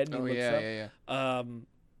the bed and he looks up,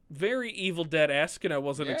 very Evil Dead-esque, and I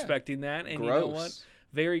wasn't expecting that. And gross. You know what?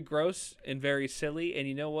 very gross and very silly. And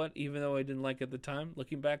you know what? Even though I didn't like it at the time,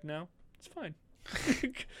 looking back now, it's fine.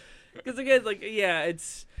 Because again, like, yeah,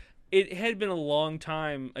 it had been a long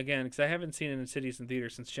time, again, because I haven't seen Insidious in theater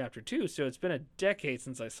since Chapter 2, so it's been a decade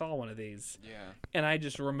since I saw one of these. Yeah. And I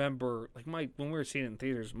just remember, like, when we were seeing it in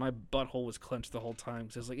theaters, my butthole was clenched the whole time,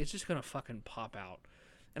 because I was like, it's just going to fucking pop out.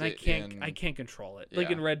 And I can't control it. Yeah. Like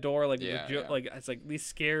in Red Door, like, like it's like these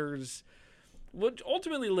scares, what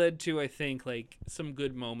ultimately led to, I think, like, some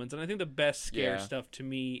good moments. And I think the best scare stuff to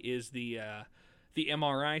me is the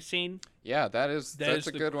MRI scene. Yeah, that's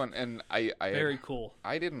a good one, and I very cool.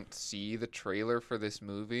 I didn't see the trailer for this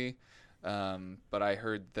movie, but I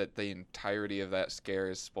heard that the entirety of that scare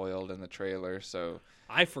is spoiled in the trailer, so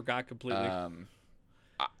I forgot completely.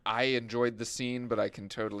 I enjoyed the scene, but I can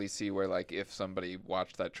totally see where, like, if somebody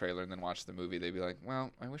watched that trailer and then watched the movie, they'd be like,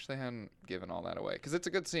 well, I wish they hadn't given all that away, because it's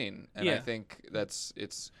a good scene, and I think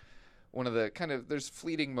it's one of the kind of, there's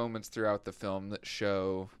fleeting moments throughout the film that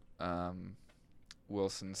show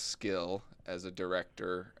Wilson's skill as a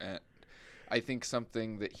director, and I think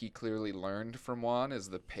something that he clearly learned from Juan is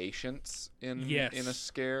the patience in a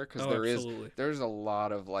scare, because there's a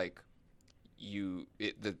lot of, like,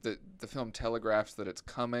 the film telegraphs that it's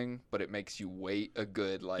coming, but it makes you wait a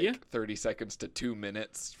good 30 seconds to 2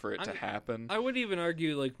 minutes for it to happen. I would even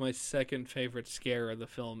argue, like, my second favorite scare of the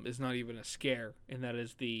film is not even a scare, and that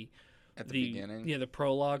is at the beginning? Yeah, the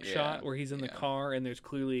prologue shot where he's in the car and there's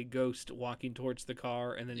clearly a ghost walking towards the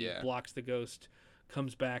car, and then he blocks the ghost,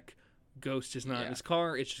 comes back, ghost is not in his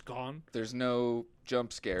car, it's just gone. There's no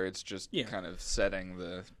jump scare, it's just kind of setting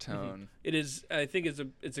the tone. Mm-hmm. It is, I think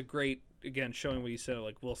it's a great, again, showing what you said,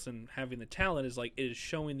 like Wilson having the talent is like, it is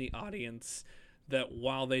showing the audience that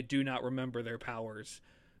while they do not remember their powers,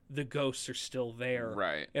 the ghosts are still there.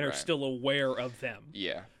 Right. And are still aware of them.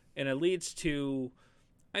 Yeah. And it leads to,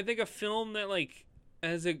 I think, a film that, like,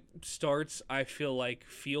 as it starts, I feel like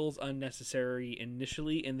feels unnecessary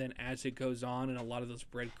initially, and then as it goes on and a lot of those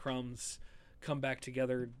breadcrumbs come back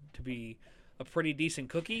together to be a pretty decent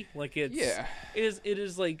cookie. Like, it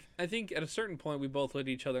is like, I think at a certain point we both looked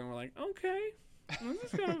at each other and we're like, okay, I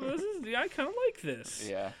kind of like this.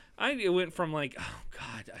 Yeah. It went from like, oh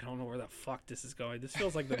God, I don't know where the fuck this is going. This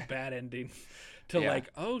feels like the bad ending to like,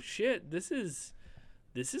 oh shit, this is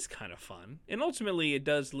kind of fun. And ultimately it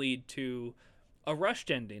does lead to a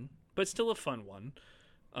rushed ending, but still a fun one.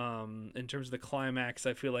 In terms of the climax,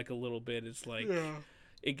 I feel like a little bit is like,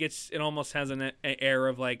 it almost has an air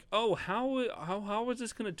of like, oh, how is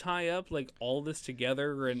this going to tie up like all this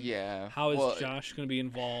together, and how is Josh going to be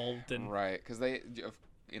involved? And right, because they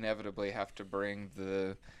inevitably have to bring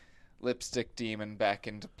the lipstick demon back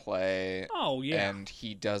into play. Oh yeah, and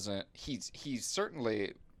he doesn't. He's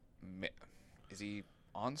certainly, is he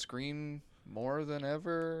on screen more than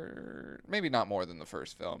ever? Maybe not more than the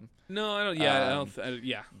first film. No, I don't. Yeah, I don't.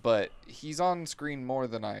 Yeah, but he's on screen more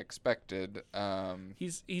than I expected.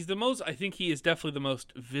 He's the most. I think he is definitely the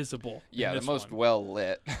most visible. Yeah, the most well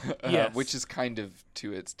lit. Which is kind of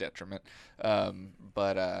to its detriment.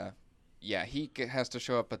 Yeah, he has to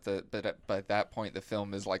show up, but at that point the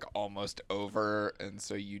film is like almost over, and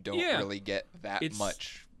so you don't really get that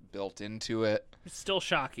much built into it. It's still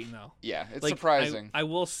shocking though. Yeah, it's like, surprising. I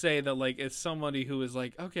will say that, like, as somebody who is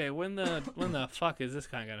like, okay, when the fuck is this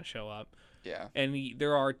guy gonna show up? Yeah. And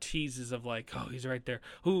there are teases of like, oh, he's right there.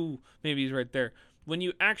 Ooh, maybe he's right there. When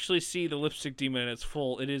you actually see the lipstick demon in its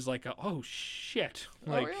full, it is like, oh shit.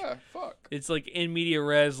 Like, oh yeah, fuck. It's like in media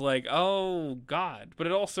res, like, oh god. But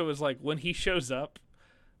it also is like, when he shows up,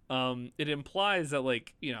 it implies that,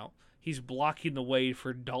 like, you know, he's blocking the way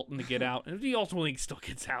for Dalton to get out, and he ultimately still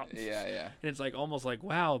gets out. Yeah. And it's like almost like,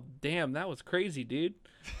 wow, damn, that was crazy, dude.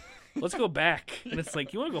 Let's go back. And it's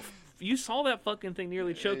like, you want to go? You saw that fucking thing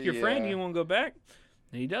nearly choke your friend. You want to go back?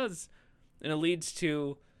 And he does, and it leads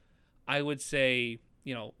to, I would say,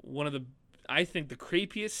 you know, I think the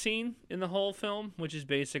creepiest scene in the whole film, which is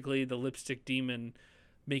basically the lipstick demon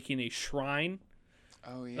making a shrine.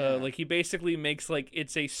 Oh yeah. Like, he basically makes, like,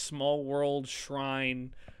 it's a small world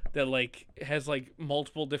shrine that, like, has, like,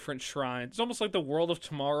 multiple different shrines. It's almost like the World of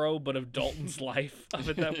Tomorrow, but of Dalton's life up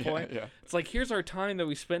at that point. Yeah. It's like, here's our time that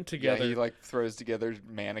we spent together. Yeah, he, like, throws together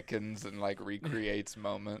mannequins and, like, recreates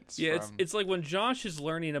moments. Yeah, it's like when Josh is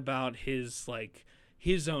learning about his, like,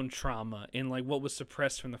 his own trauma and, like, what was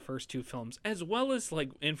suppressed from the first two films, as well as, like,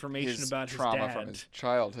 information about his trauma dad. From his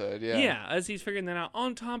childhood, yeah. Yeah, as he's figuring that out,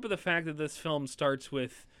 on top of the fact that this film starts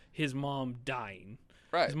with his mom dying.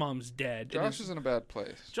 Right. His mom's dead. Josh is in a bad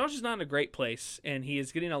place. Josh is not in a great place, and he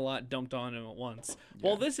is getting a lot dumped on him at once. Yeah.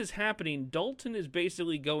 While this is happening, Dalton is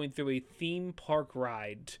basically going through a theme park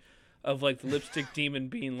ride of like the lipstick demon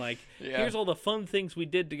being like, here's all the fun things we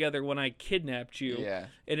did together when I kidnapped you. Yeah.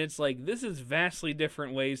 And it's like, this is vastly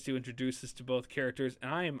different ways to introduce us to both characters,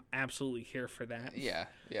 and I am absolutely here for that. Yeah,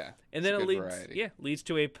 yeah. And then it leads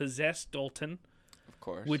to a possessed Dalton. Of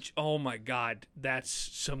course. Which, oh my God, that's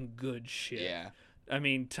some good shit. Yeah. I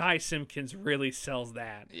mean, Ty Simpkins really sells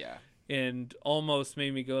that. Yeah. And almost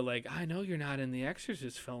made me go like, I know you're not in the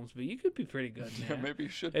Exorcist films, but you could be pretty good, man. Yeah, maybe you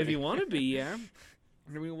should if you want to be, yeah.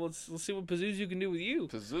 I mean, we'll see what Pazuzu can do with you.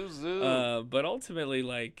 Pazuzu. But ultimately,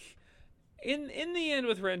 like, in the end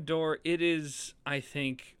with Red Door, it is, I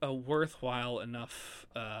think, a worthwhile enough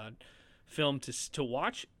film to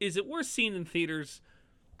watch. Is it worth seeing in theaters?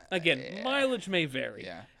 Again, mileage may vary.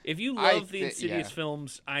 Yeah. If you love the Insidious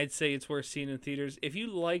films, I'd say it's worth seeing in theaters. If you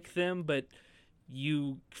like them, but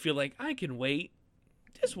you feel like, I can wait,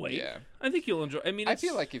 just wait. Yeah. I think you'll enjoy. I mean, I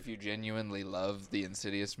feel like if you genuinely love the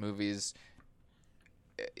Insidious movies,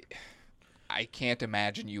 I can't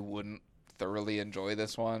imagine you wouldn't thoroughly enjoy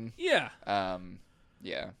this one. Yeah.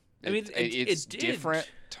 Yeah. I mean, it's different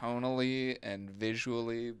tonally and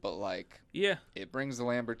visually, but like, it brings the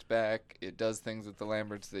Lamberts back. It does things with the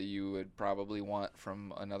Lamberts that you would probably want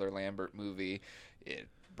from another Lambert movie. It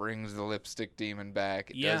brings the lipstick demon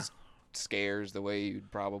back. It does scares the way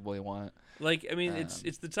you'd probably want. Like, I mean,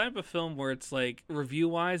 it's the type of film where it's like, review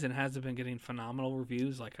wise, it hasn't been getting phenomenal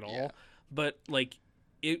reviews like at all. But like,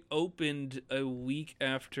 it opened a week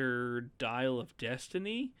after Dial of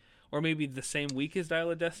Destiny. Or maybe the same week as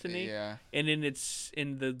Dial of Destiny. Yeah. And then it's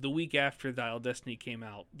in the week after Dial of Destiny came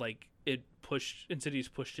out, like Insidious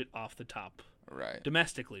pushed it off the top. Right.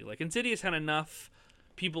 Domestically. Like Insidious had enough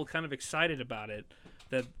people kind of excited about it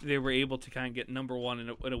that they were able to kind of get number one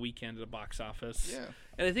in a weekend at the box office. Yeah.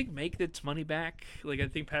 And I think make its money back. Like I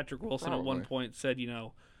think Patrick Wilson at one point said,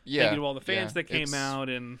 thank you to all the fans that came out,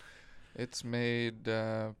 and it's made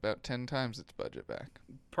about 10 times its budget back.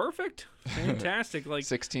 Perfect. Fantastic. Like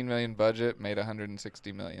 16 million budget, made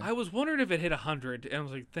 160 million. I was wondering if it hit 100, and I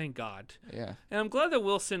was like, thank God. Yeah. And I'm glad that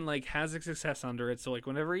Wilson like has a success under it. So like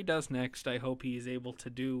whenever he does next, I hope he is able to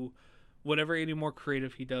do whatever any more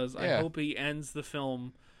creative he does. I hope he ends the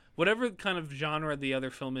film, whatever kind of genre the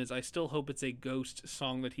other film is. I still hope it's a ghost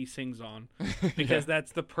song that he sings on, because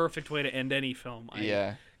that's the perfect way to end any film.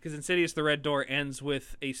 Because Insidious: The Red Door ends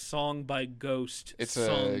with a song by Ghost. It's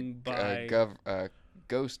sung by a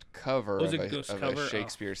Ghost cover of a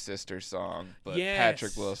Shakespeare Sisters song, but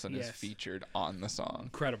Patrick Wilson is featured on the song.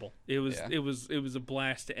 Incredible! It was a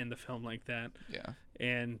blast to end the film like that. Yeah,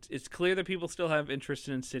 and it's clear that people still have interest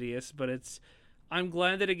in Insidious, but I'm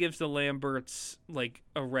glad that it gives the Lamberts like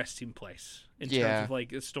a resting place in terms of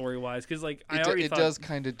like story wise, because like it does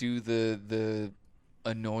kind of do the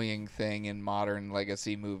annoying thing in modern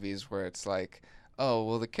legacy movies where it's like, oh,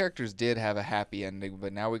 well, the characters did have a happy ending,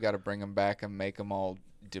 but now we got to bring them back and make them all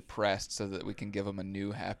depressed so that we can give them a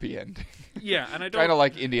new happy ending. Yeah, and I don't kind of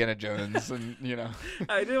like Indiana Jones, and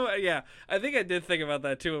I do. Yeah, I think I did think about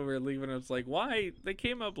that too when we were leaving. I was like, why they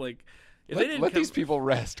came up like. Let these people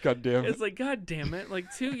rest, goddamn. It's like, goddamn it, like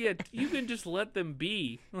you can just let them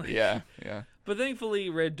be. Like, yeah. But thankfully,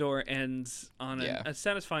 Red Door ends on a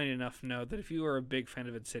satisfying enough note that if you are a big fan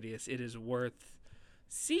of Insidious, it is worth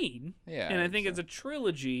seeing. Yeah, and I think it's a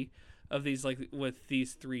trilogy of these, like with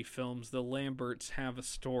these three films, the Lamberts have a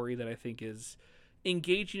story that I think is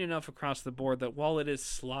engaging enough across the board that while it is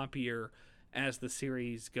sloppier as the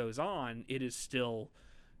series goes on, it is still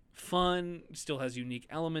fun, still has unique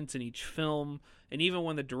elements in each film, and even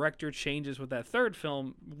when the director changes with that third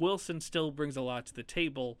film, Wilson still brings a lot to the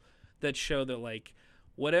table that show that like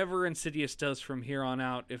whatever Insidious does from here on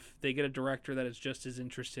out, if they get a director that is just as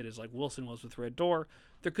interested as like Wilson was with Red Door,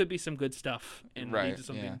 there could be some good stuff and lead to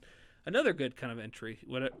something another good kind of entry,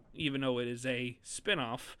 even though it is a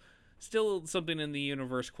spin-off, still something in the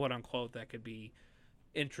universe, quote unquote, that could be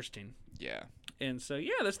interesting. Yeah. And so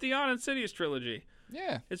that's the Insidious trilogy.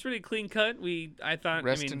 Yeah. It's pretty clean cut. I thought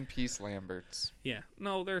Rest in peace, Lamberts. Yeah.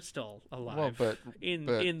 No, they're still alive. Well, but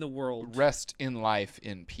in the world. Rest in life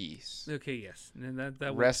in peace. Okay, yes. And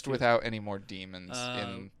that rest without any more demons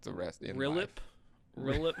in the rest in life.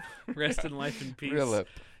 Rilip. Rest in life in peace. Rilip.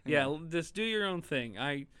 Yeah, just do your own thing.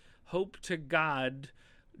 I hope to God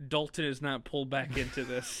Dalton is not pulled back into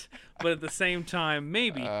this. But at the same time,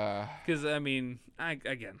 maybe. Because,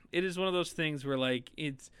 again, it is one of those things where, like,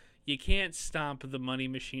 you can't stop the money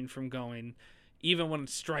machine from going. Even when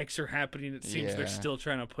strikes are happening, it seems they're still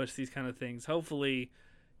trying to push these kind of things. Hopefully,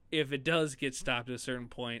 if it does get stopped at a certain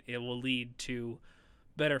point, it will lead to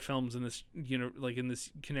better films in this, in this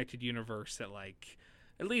connected universe that, like,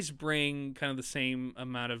 at least bring kind of the same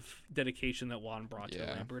amount of dedication that Juan brought to the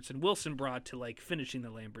Lamberts and Wilson brought to like finishing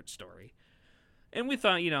the Lambert story. And we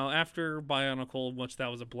thought, after Bionicle, which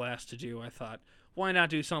that was a blast to do, I thought, why not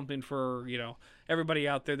do something for, everybody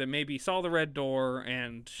out there that maybe saw the Red Door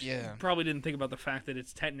and probably didn't think about the fact that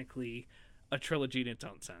it's technically a trilogy in its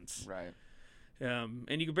own sense. Right.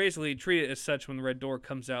 And you can basically treat it as such when the Red Door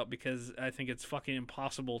comes out, because I think it's fucking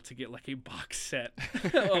impossible to get like a box set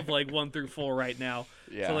of like 1 through 4 right now.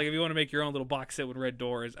 Yeah. So like if you want to make your own little box set when Red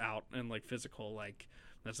Door is out and like physical, like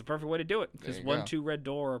that's the perfect way to do it, because 1, 2, Red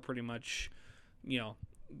Door are pretty much,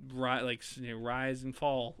 rise and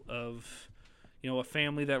fall of, a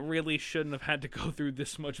family that really shouldn't have had to go through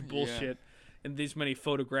this much bullshit and these many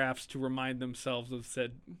photographs to remind themselves of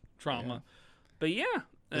said trauma. But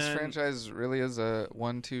this franchise really is a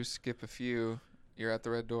 1, 2, skip a few. You're at the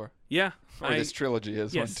Red Door. Yeah. Or this trilogy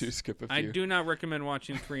is 1, 2, skip a few. I do not recommend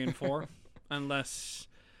watching 3 and 4 unless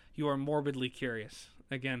you are morbidly curious.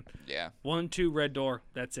 Again, 1, 2, Red Door.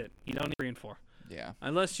 That's it. You don't need 3 and 4. Yeah.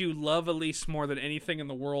 Unless you love Elise more than anything in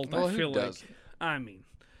the world, I feel like. I mean,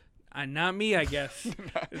 not me, I guess.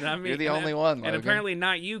 Not me. You're the only one, Logan. And apparently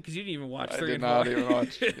not you, because you didn't even watch 3 and 4. I did not even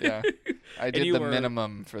watch. Yeah. I did the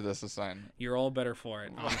minimum for this assignment. You're all better for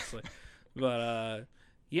it, honestly. But,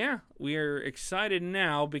 we are excited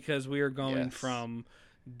now because we are going from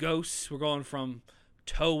ghosts, we're going from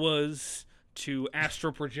Towas to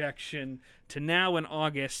astral projection to now in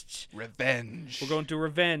August, revenge. We're going to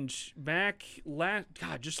revenge.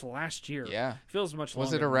 Just last year. Yeah, feels much longer.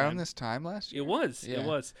 Was it around this time last year? It was. Yeah. It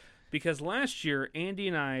was, because last year Andy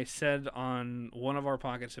and I said on one of our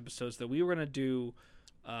podcast episodes that we were going to do,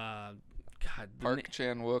 Park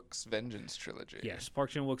Chan-wook's Vengeance Trilogy. Yes, Park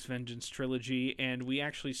Chan-wook's Vengeance Trilogy, and we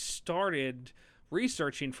actually started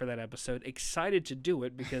researching for that episode. Excited to do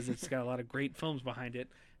it because it's got a lot of great films behind it.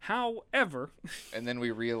 However, and then we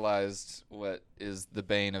realized what is the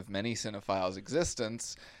bane of many cinephiles'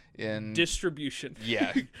 existence in distribution.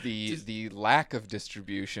 Yeah, the lack of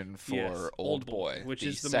distribution for Old Boy, which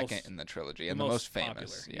is the second most, in the trilogy and the most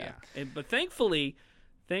famous. Popular, but thankfully,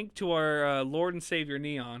 thanks to our Lord and Savior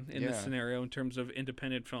Neon in this scenario in terms of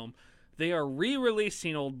independent film, they are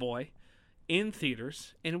re-releasing Old Boy in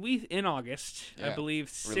theaters, and in August, I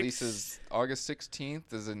believe. Releases August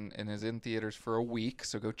 16th, and is in theaters for a week,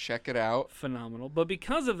 so go check it out. Phenomenal. But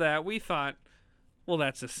because of that, we thought, well,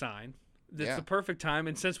 that's a sign. That's the perfect time,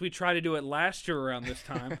 and since we tried to do it last year around this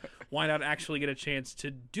time, why not actually get a chance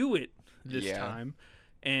to do it this time?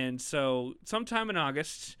 And so sometime in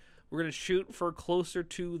August, we're going to shoot for closer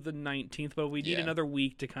to the 19th, but we need another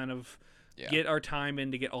week to kind of get our time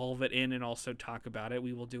in to get all of it in and also talk about it.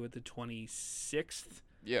 We will do it the 26th.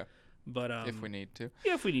 Yeah. But if we need to.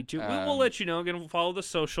 Yeah, if we need to. We'll let you know. Again, we'll follow the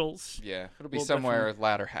socials. Yeah. It'll be somewhere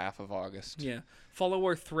latter half of August. Yeah. Follow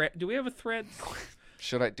our thread. Do we have a thread?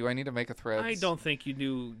 Do I need to make a thread? I don't think you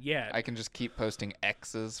do yet. I can just keep posting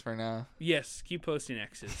X's for now. Yes, keep posting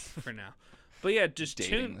X's for now. But yeah, just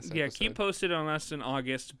keep posted on us in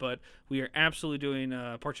August. But we are absolutely doing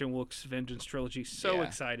Park Chan-wook's Vengeance Trilogy. So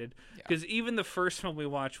excited, because even the first film we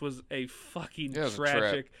watched was a fucking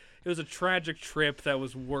tragic. It was a tragic trip that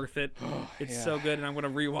was worth it. It's so good, and I'm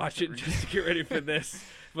gonna rewatch it just to get ready for this.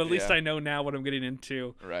 But at least I know now what I'm getting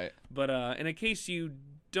into. Right. But and in case you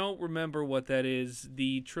don't remember what that is,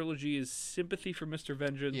 the trilogy is Sympathy for Mr.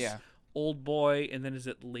 Vengeance. Yeah. Old Boy, and then is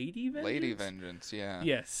it Lady Vengeance? Lady Vengeance, yeah.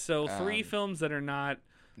 Yes, so 3 films that are not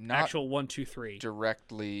actual 1, 2, 3.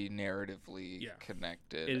 Directly narratively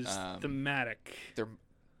connected. It is thematic.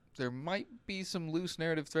 There might be some loose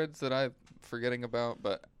narrative threads that I'm forgetting about,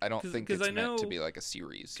 but I don't think it's meant to be like a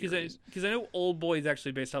series. Because I know Old Boy is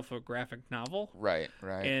actually based off of a graphic novel. Right.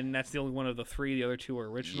 And that's the only one of the 3. The other 2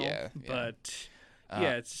 are original. Yeah. But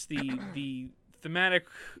it's the thematic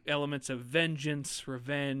elements of vengeance,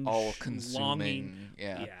 revenge, all-consuming, longing.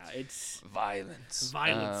 Yeah, it's violence.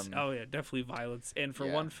 Definitely violence. And for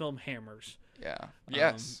one film, hammers. Yeah.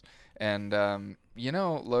 Yes. And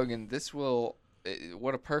Logan, this will.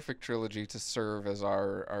 What a perfect trilogy to serve as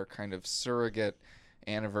our kind of surrogate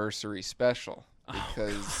anniversary special,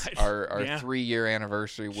 because our 3-year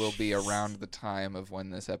anniversary will be around the time of when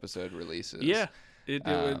this episode releases. Yeah. It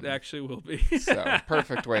actually will be. So,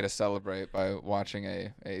 perfect way to celebrate by watching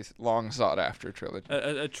a long sought-after trilogy.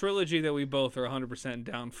 A trilogy that we both are 100%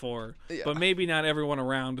 down for, but maybe not everyone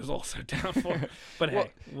around is also down for. But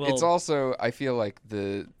hey, it's also, I feel like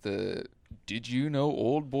the did you know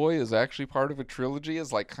Old Boy is actually part of a trilogy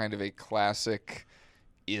is like kind of a classic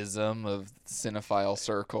ism of cinephile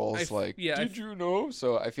circles. Did you know?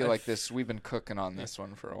 So I feel like we've been cooking on this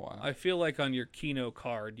one for a while. I feel like on your Kino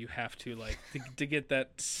card, you have to to get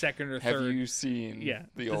that second or third. Have you seen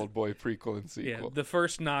the Old Boy prequel and sequel? Yeah, the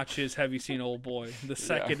first notch is Have you seen Old Boy? The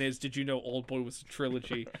second is Did you know Old Boy was a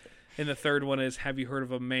trilogy? And the third one is Have you heard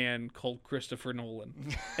of a man called Christopher Nolan?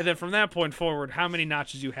 And then from that point forward, how many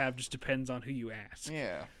notches you have just depends on who you ask.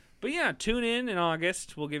 Yeah. But yeah, tune in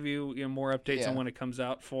August. We'll give you, more updates on when it comes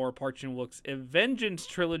out for Parching Wook's Vengeance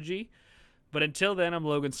trilogy. But until then, I'm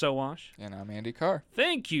Logan Sowash. And I'm Andy Carr.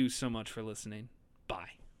 Thank you so much for listening.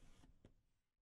 Bye.